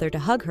her father to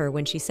hug her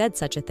when she said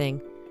such a thing.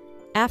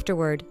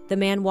 Afterward, the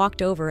man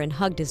walked over and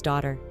hugged his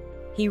daughter.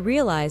 He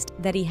realized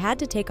that he had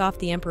to take off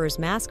the emperor's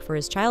mask for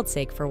his child's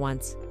sake for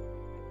once.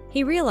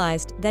 He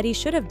realized that he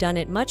should have done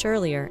it much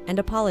earlier and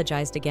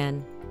apologized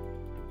again.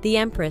 The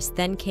empress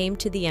then came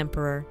to the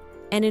emperor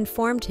and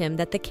informed him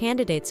that the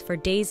candidates for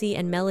Daisy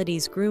and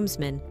Melody's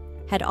groomsmen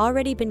had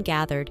already been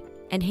gathered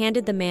and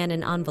handed the man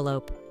an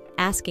envelope,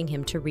 asking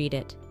him to read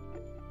it.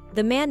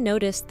 The man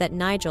noticed that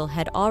Nigel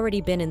had already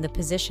been in the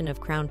position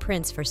of crown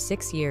prince for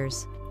 6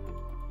 years.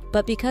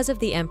 But because of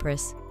the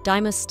empress,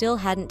 Daima still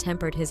hadn't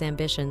tempered his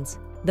ambitions.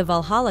 The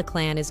Valhalla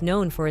clan is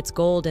known for its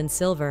gold and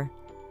silver.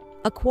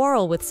 A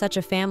quarrel with such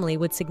a family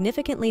would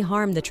significantly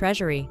harm the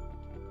treasury.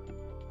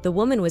 The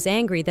woman was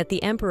angry that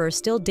the emperor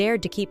still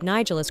dared to keep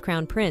Nigel as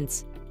crown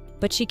prince,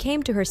 but she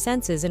came to her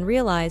senses and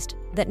realized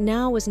that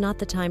now was not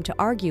the time to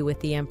argue with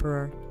the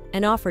emperor,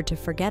 and offered to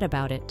forget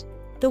about it.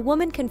 The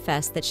woman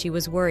confessed that she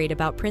was worried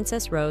about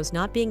Princess Rose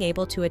not being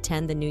able to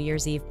attend the New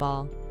Year's Eve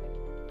ball.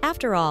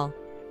 After all,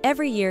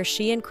 every year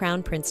she and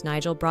Crown Prince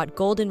Nigel brought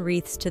golden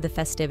wreaths to the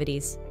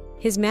festivities.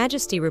 His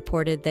Majesty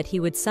reported that he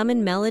would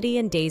summon Melody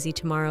and Daisy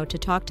tomorrow to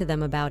talk to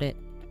them about it.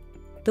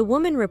 The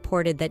woman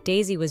reported that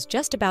Daisy was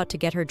just about to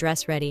get her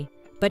dress ready,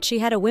 but she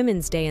had a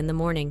Women's Day in the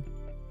morning.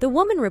 The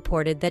woman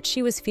reported that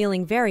she was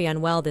feeling very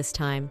unwell this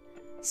time,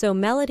 so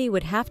Melody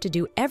would have to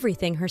do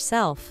everything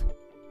herself.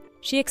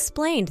 She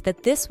explained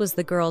that this was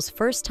the girl's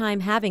first time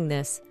having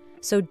this,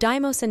 so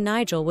Deimos and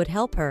Nigel would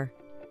help her.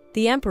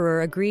 The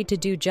emperor agreed to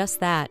do just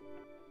that.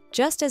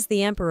 Just as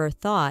the emperor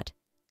thought,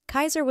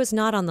 Kaiser was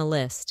not on the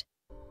list.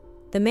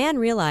 The man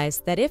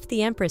realized that if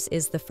the empress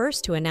is the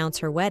first to announce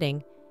her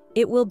wedding,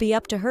 it will be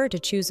up to her to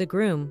choose a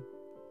groom.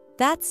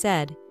 That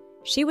said,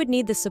 she would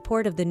need the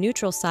support of the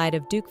neutral side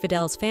of Duke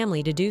Vidal's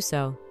family to do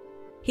so.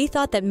 He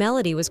thought that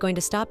Melody was going to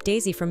stop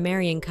Daisy from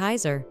marrying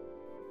Kaiser.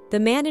 The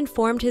man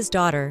informed his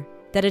daughter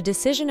that a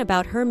decision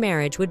about her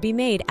marriage would be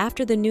made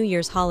after the New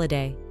Year's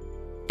holiday,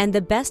 and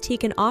the best he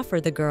can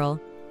offer the girl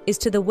is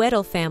to the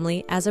Wedel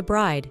family as a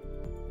bride.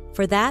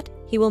 For that,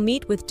 he will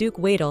meet with Duke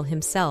Wedel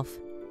himself.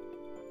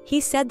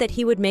 He said that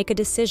he would make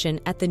a decision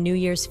at the New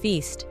Year's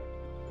feast.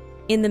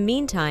 In the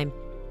meantime,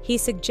 he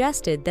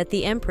suggested that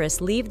the Empress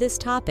leave this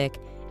topic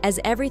as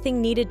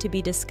everything needed to be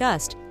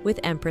discussed with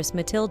Empress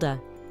Matilda.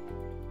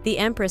 The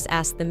Empress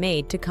asked the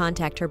maid to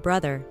contact her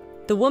brother.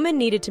 The woman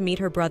needed to meet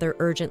her brother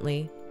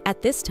urgently.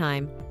 At this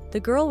time, the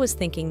girl was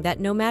thinking that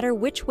no matter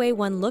which way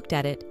one looked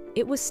at it,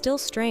 it was still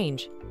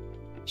strange.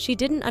 She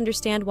didn't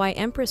understand why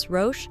Empress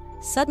Roche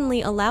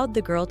suddenly allowed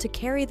the girl to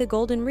carry the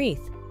golden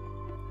wreath.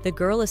 The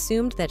girl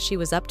assumed that she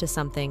was up to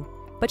something,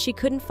 but she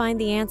couldn't find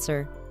the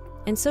answer,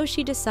 and so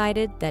she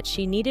decided that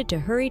she needed to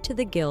hurry to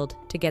the guild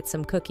to get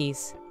some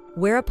cookies.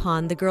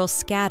 Whereupon the girl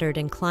scattered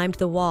and climbed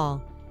the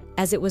wall,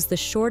 as it was the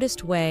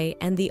shortest way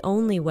and the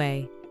only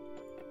way.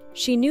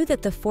 She knew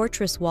that the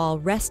fortress wall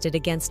rested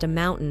against a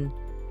mountain,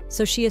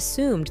 so she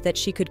assumed that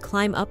she could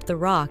climb up the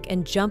rock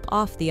and jump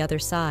off the other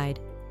side.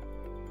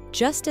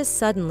 Just as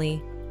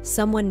suddenly,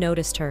 someone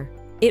noticed her.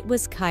 It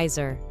was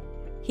Kaiser.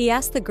 He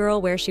asked the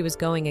girl where she was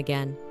going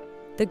again.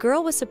 The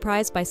girl was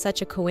surprised by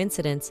such a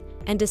coincidence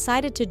and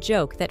decided to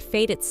joke that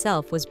fate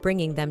itself was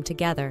bringing them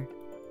together.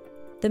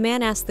 The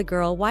man asked the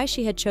girl why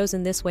she had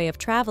chosen this way of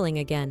traveling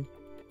again.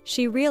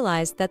 She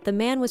realized that the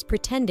man was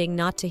pretending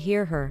not to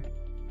hear her.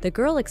 The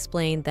girl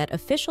explained that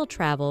official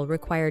travel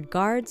required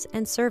guards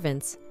and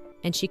servants,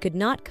 and she could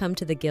not come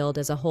to the guild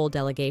as a whole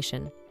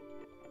delegation.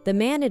 The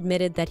man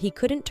admitted that he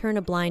couldn't turn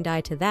a blind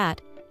eye to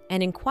that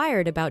and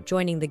inquired about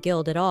joining the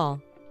guild at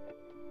all.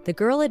 The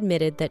girl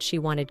admitted that she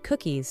wanted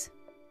cookies.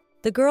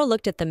 The girl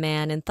looked at the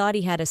man and thought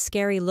he had a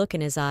scary look in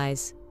his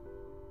eyes.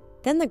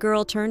 Then the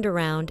girl turned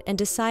around and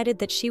decided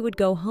that she would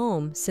go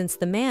home since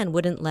the man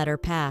wouldn't let her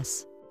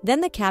pass.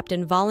 Then the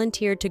captain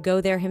volunteered to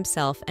go there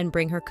himself and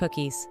bring her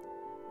cookies.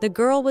 The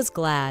girl was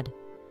glad.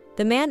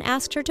 The man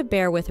asked her to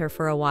bear with her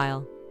for a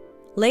while.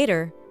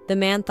 Later, the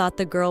man thought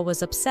the girl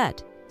was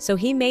upset, so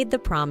he made the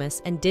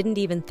promise and didn't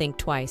even think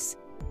twice.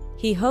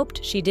 He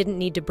hoped she didn't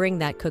need to bring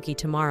that cookie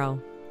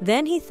tomorrow.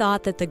 Then he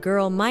thought that the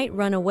girl might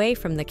run away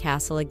from the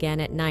castle again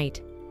at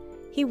night.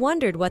 He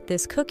wondered what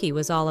this cookie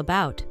was all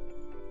about.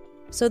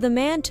 So the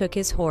man took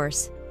his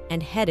horse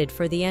and headed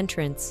for the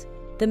entrance.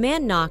 The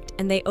man knocked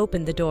and they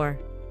opened the door.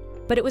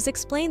 But it was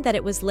explained that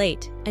it was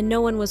late and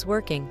no one was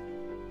working.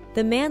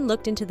 The man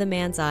looked into the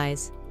man's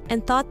eyes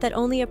and thought that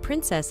only a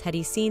princess had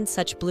he seen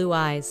such blue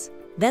eyes.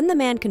 Then the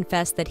man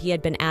confessed that he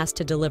had been asked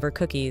to deliver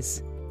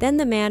cookies. Then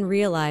the man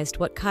realized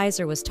what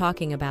Kaiser was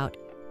talking about.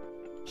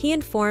 He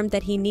informed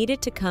that he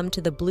needed to come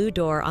to the blue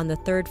door on the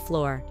 3rd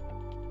floor.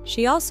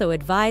 She also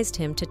advised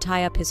him to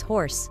tie up his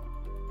horse.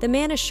 The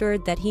man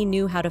assured that he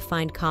knew how to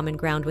find common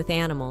ground with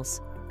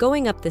animals.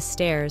 Going up the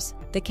stairs,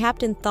 the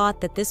captain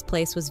thought that this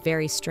place was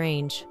very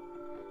strange.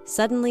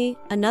 Suddenly,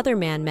 another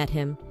man met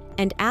him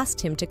and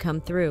asked him to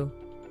come through.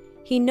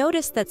 He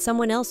noticed that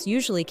someone else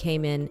usually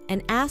came in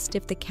and asked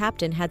if the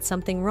captain had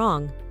something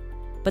wrong,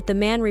 but the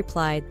man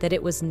replied that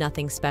it was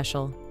nothing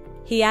special.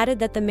 He added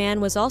that the man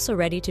was also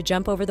ready to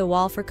jump over the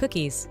wall for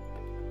cookies.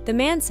 The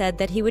man said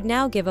that he would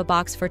now give a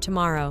box for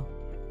tomorrow.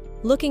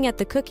 Looking at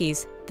the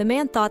cookies, the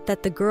man thought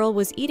that the girl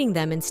was eating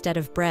them instead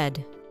of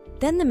bread.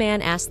 Then the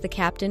man asked the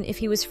captain if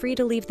he was free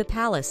to leave the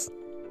palace.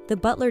 The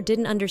butler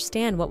didn't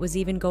understand what was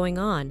even going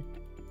on.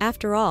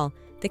 After all,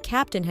 the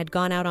captain had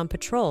gone out on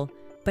patrol,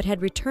 but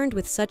had returned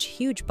with such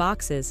huge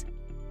boxes.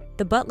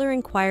 The butler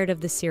inquired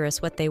of the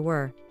seeress what they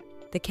were.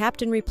 The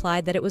captain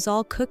replied that it was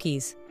all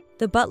cookies.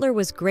 The butler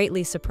was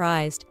greatly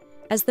surprised,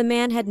 as the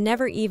man had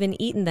never even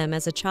eaten them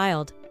as a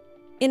child.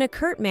 In a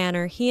curt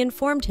manner, he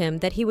informed him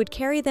that he would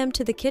carry them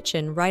to the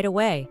kitchen right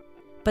away,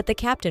 but the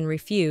captain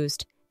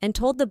refused and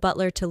told the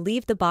butler to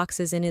leave the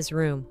boxes in his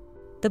room.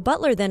 The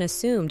butler then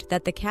assumed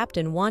that the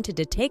captain wanted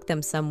to take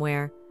them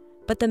somewhere,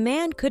 but the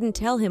man couldn't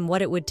tell him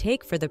what it would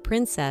take for the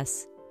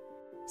princess.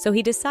 So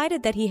he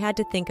decided that he had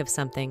to think of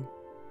something.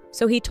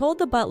 So he told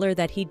the butler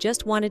that he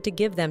just wanted to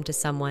give them to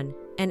someone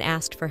and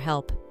asked for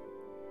help.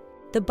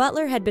 The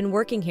butler had been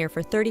working here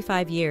for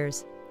 35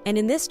 years, and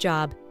in this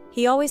job,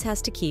 he always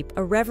has to keep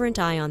a reverent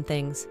eye on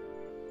things.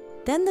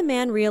 Then the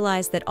man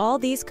realized that all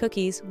these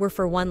cookies were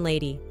for one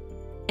lady,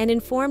 and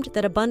informed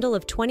that a bundle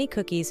of 20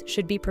 cookies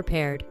should be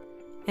prepared,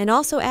 and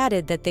also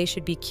added that they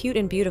should be cute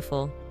and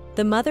beautiful.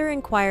 The mother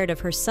inquired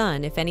of her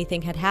son if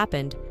anything had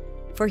happened,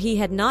 for he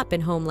had not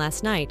been home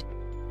last night,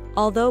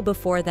 although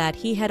before that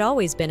he had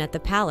always been at the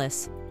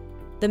palace.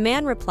 The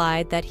man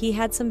replied that he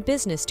had some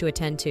business to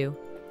attend to.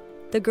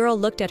 The girl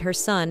looked at her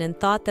son and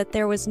thought that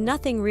there was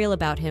nothing real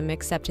about him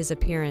except his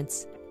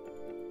appearance.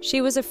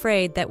 She was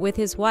afraid that with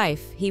his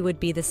wife he would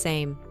be the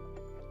same.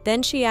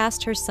 Then she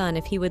asked her son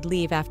if he would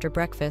leave after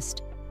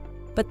breakfast,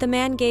 but the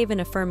man gave an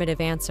affirmative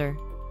answer.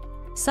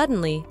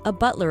 Suddenly, a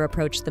butler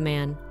approached the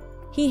man.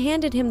 He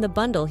handed him the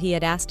bundle he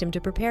had asked him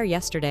to prepare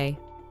yesterday.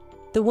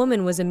 The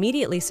woman was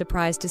immediately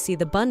surprised to see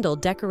the bundle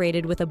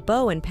decorated with a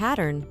bow and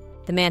pattern.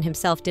 The man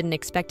himself didn't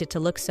expect it to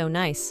look so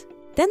nice.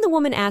 Then the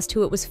woman asked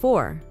who it was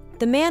for.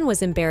 The man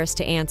was embarrassed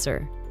to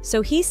answer,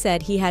 so he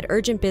said he had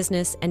urgent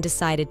business and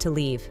decided to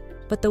leave.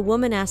 But the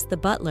woman asked the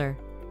butler,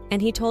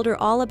 and he told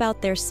her all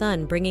about their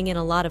son bringing in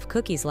a lot of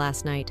cookies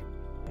last night.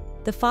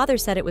 The father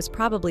said it was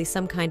probably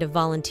some kind of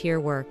volunteer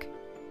work.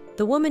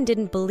 The woman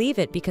didn't believe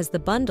it because the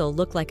bundle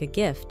looked like a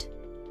gift.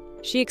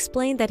 She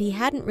explained that he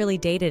hadn't really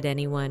dated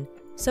anyone,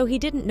 so he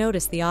didn't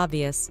notice the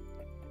obvious.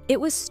 It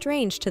was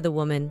strange to the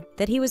woman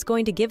that he was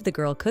going to give the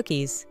girl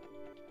cookies.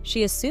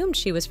 She assumed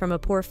she was from a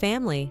poor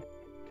family.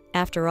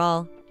 After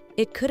all,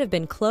 it could have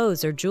been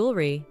clothes or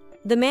jewelry.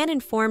 The man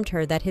informed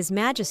her that His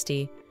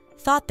Majesty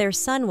thought their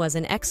son was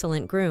an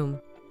excellent groom.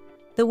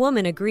 The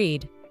woman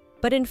agreed,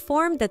 but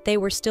informed that they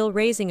were still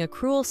raising a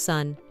cruel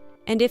son,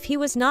 and if he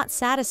was not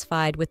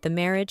satisfied with the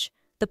marriage,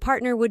 the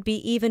partner would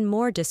be even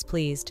more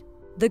displeased.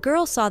 The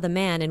girl saw the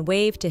man and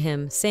waved to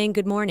him, saying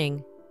good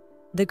morning.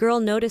 The girl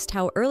noticed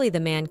how early the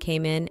man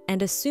came in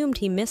and assumed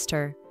he missed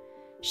her.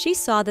 She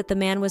saw that the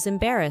man was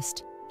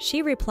embarrassed.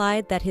 She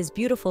replied that his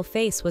beautiful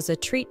face was a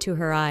treat to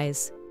her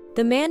eyes.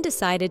 The man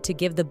decided to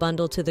give the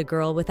bundle to the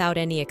girl without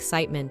any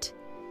excitement,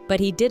 but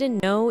he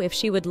didn't know if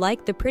she would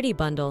like the pretty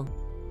bundle.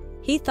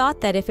 He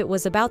thought that if it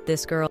was about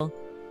this girl,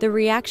 the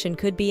reaction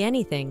could be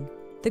anything.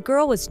 The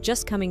girl was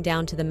just coming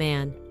down to the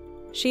man.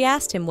 She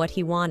asked him what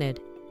he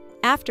wanted,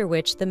 after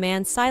which the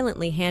man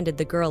silently handed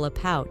the girl a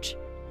pouch.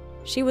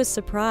 She was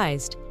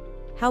surprised.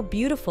 How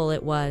beautiful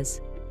it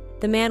was.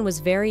 The man was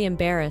very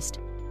embarrassed,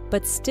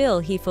 but still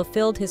he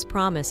fulfilled his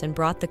promise and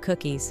brought the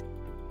cookies.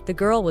 The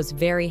girl was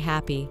very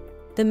happy.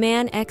 The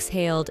man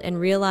exhaled and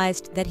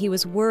realized that he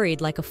was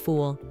worried like a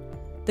fool.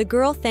 The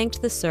girl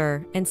thanked the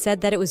sir and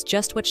said that it was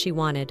just what she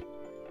wanted.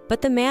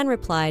 But the man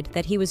replied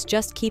that he was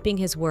just keeping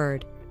his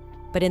word.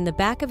 But in the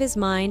back of his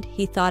mind,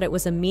 he thought it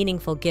was a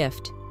meaningful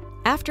gift.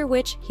 After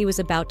which, he was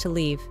about to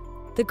leave.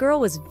 The girl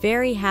was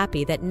very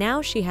happy that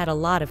now she had a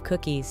lot of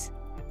cookies.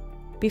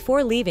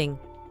 Before leaving,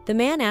 the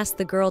man asked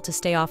the girl to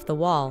stay off the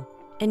wall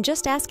and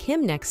just ask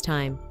him next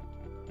time.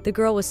 The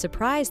girl was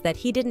surprised that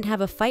he didn't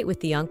have a fight with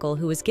the uncle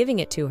who was giving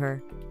it to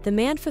her. The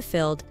man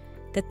fulfilled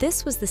that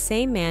this was the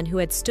same man who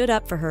had stood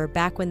up for her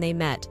back when they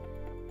met,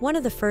 one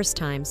of the first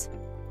times.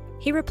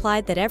 He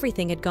replied that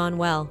everything had gone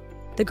well.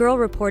 The girl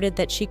reported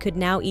that she could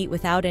now eat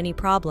without any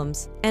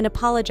problems and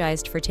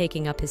apologized for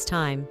taking up his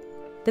time.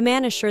 The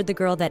man assured the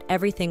girl that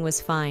everything was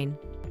fine.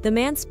 The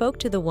man spoke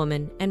to the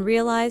woman and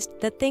realized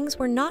that things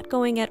were not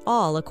going at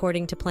all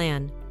according to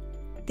plan.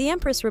 The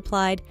Empress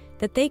replied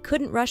that they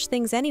couldn't rush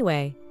things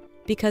anyway,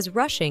 because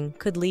rushing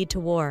could lead to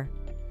war.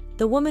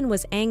 The woman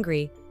was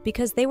angry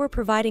because they were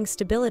providing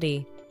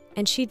stability,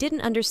 and she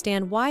didn't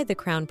understand why the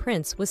crown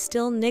prince was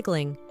still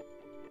niggling.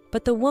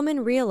 But the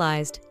woman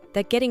realized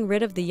that getting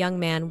rid of the young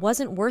man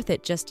wasn't worth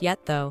it just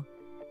yet though,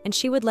 and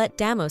she would let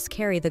Damos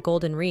carry the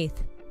golden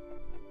wreath.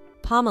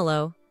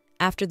 Pomelo,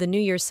 after the New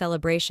Year's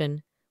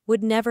celebration,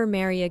 would never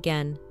marry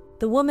again.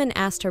 The woman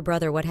asked her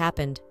brother what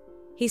happened.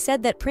 He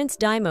said that Prince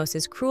Deimos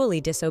is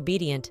cruelly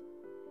disobedient,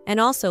 and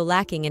also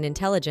lacking in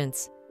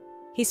intelligence.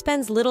 He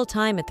spends little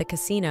time at the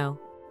casino.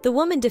 The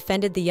woman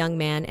defended the young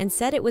man and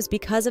said it was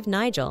because of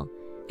Nigel,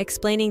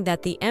 explaining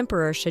that the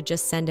emperor should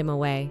just send him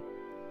away.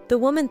 The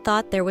woman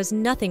thought there was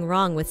nothing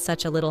wrong with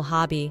such a little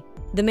hobby.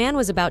 The man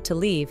was about to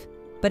leave,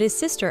 but his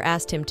sister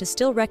asked him to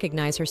still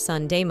recognize her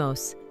son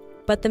Deimos.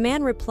 But the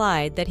man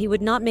replied that he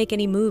would not make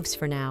any moves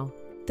for now.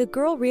 The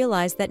girl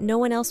realized that no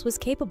one else was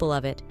capable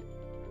of it.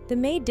 The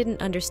maid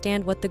didn't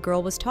understand what the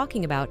girl was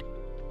talking about.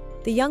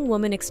 The young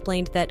woman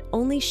explained that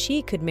only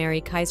she could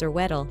marry Kaiser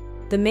Weddle.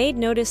 The maid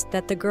noticed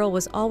that the girl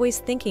was always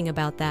thinking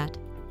about that.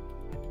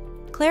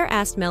 Claire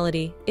asked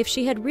Melody if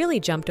she had really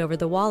jumped over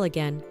the wall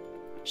again.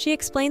 She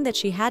explained that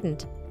she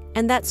hadn't,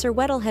 and that Sir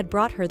Weddle had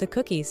brought her the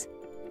cookies.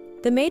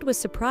 The maid was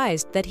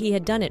surprised that he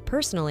had done it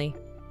personally.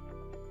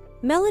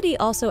 Melody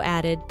also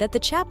added that the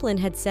chaplain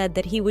had said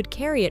that he would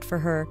carry it for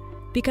her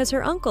because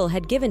her uncle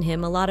had given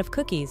him a lot of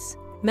cookies.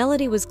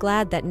 Melody was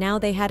glad that now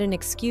they had an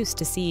excuse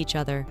to see each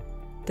other.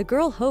 The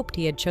girl hoped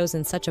he had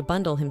chosen such a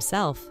bundle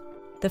himself.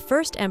 The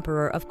first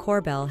emperor of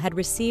Corbel had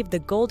received the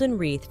golden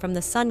wreath from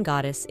the sun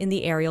goddess in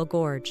the Ariel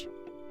Gorge.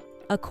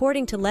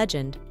 According to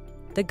legend,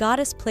 the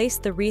goddess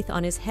placed the wreath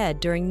on his head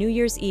during New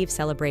Year's Eve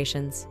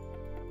celebrations.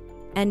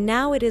 And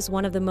now it is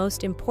one of the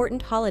most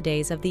important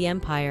holidays of the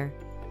empire.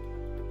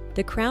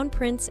 The Crown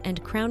Prince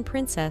and Crown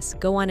Princess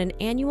go on an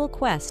annual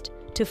quest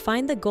to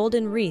find the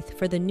golden wreath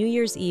for the New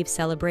Year's Eve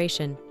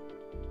celebration.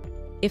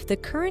 If the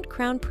current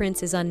Crown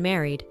Prince is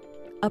unmarried,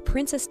 a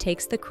princess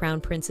takes the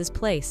Crown Prince's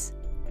place.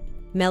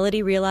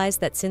 Melody realized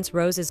that since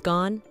Rose is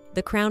gone,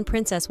 the Crown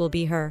Princess will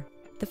be her.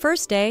 The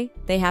first day,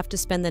 they have to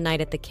spend the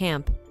night at the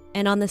camp,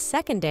 and on the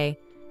second day,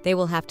 they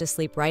will have to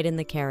sleep right in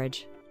the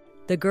carriage.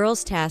 The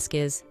girl's task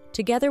is,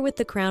 together with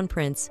the Crown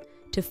Prince,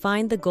 to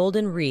find the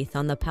golden wreath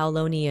on the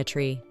Paulonia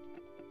tree.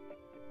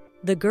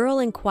 The girl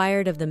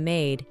inquired of the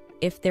maid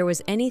if there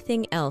was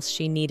anything else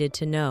she needed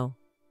to know.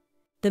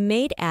 The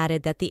maid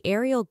added that the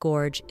aerial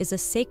gorge is a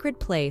sacred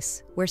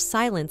place where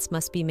silence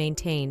must be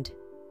maintained.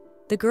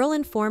 The girl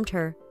informed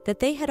her that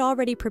they had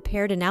already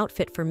prepared an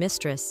outfit for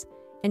Mistress,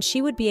 and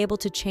she would be able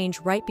to change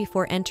right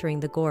before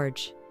entering the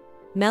gorge.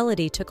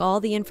 Melody took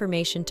all the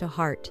information to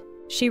heart.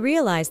 She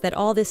realized that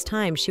all this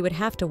time she would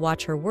have to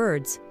watch her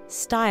words,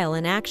 style,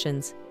 and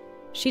actions.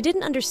 She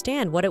didn't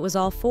understand what it was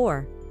all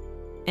for.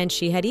 And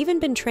she had even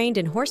been trained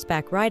in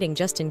horseback riding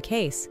just in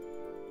case.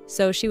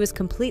 So she was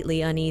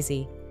completely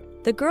uneasy.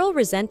 The girl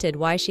resented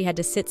why she had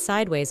to sit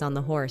sideways on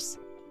the horse.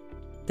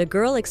 The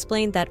girl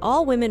explained that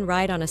all women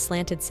ride on a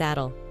slanted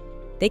saddle.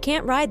 They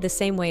can't ride the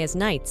same way as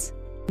knights.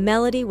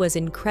 Melody was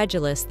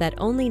incredulous that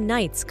only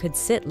knights could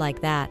sit like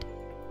that.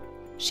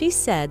 She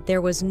said there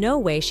was no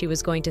way she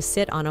was going to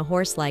sit on a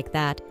horse like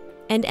that,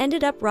 and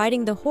ended up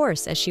riding the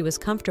horse as she was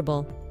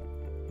comfortable.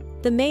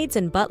 The maids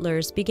and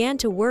butlers began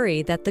to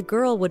worry that the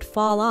girl would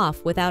fall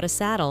off without a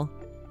saddle,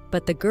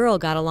 but the girl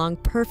got along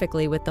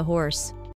perfectly with the horse.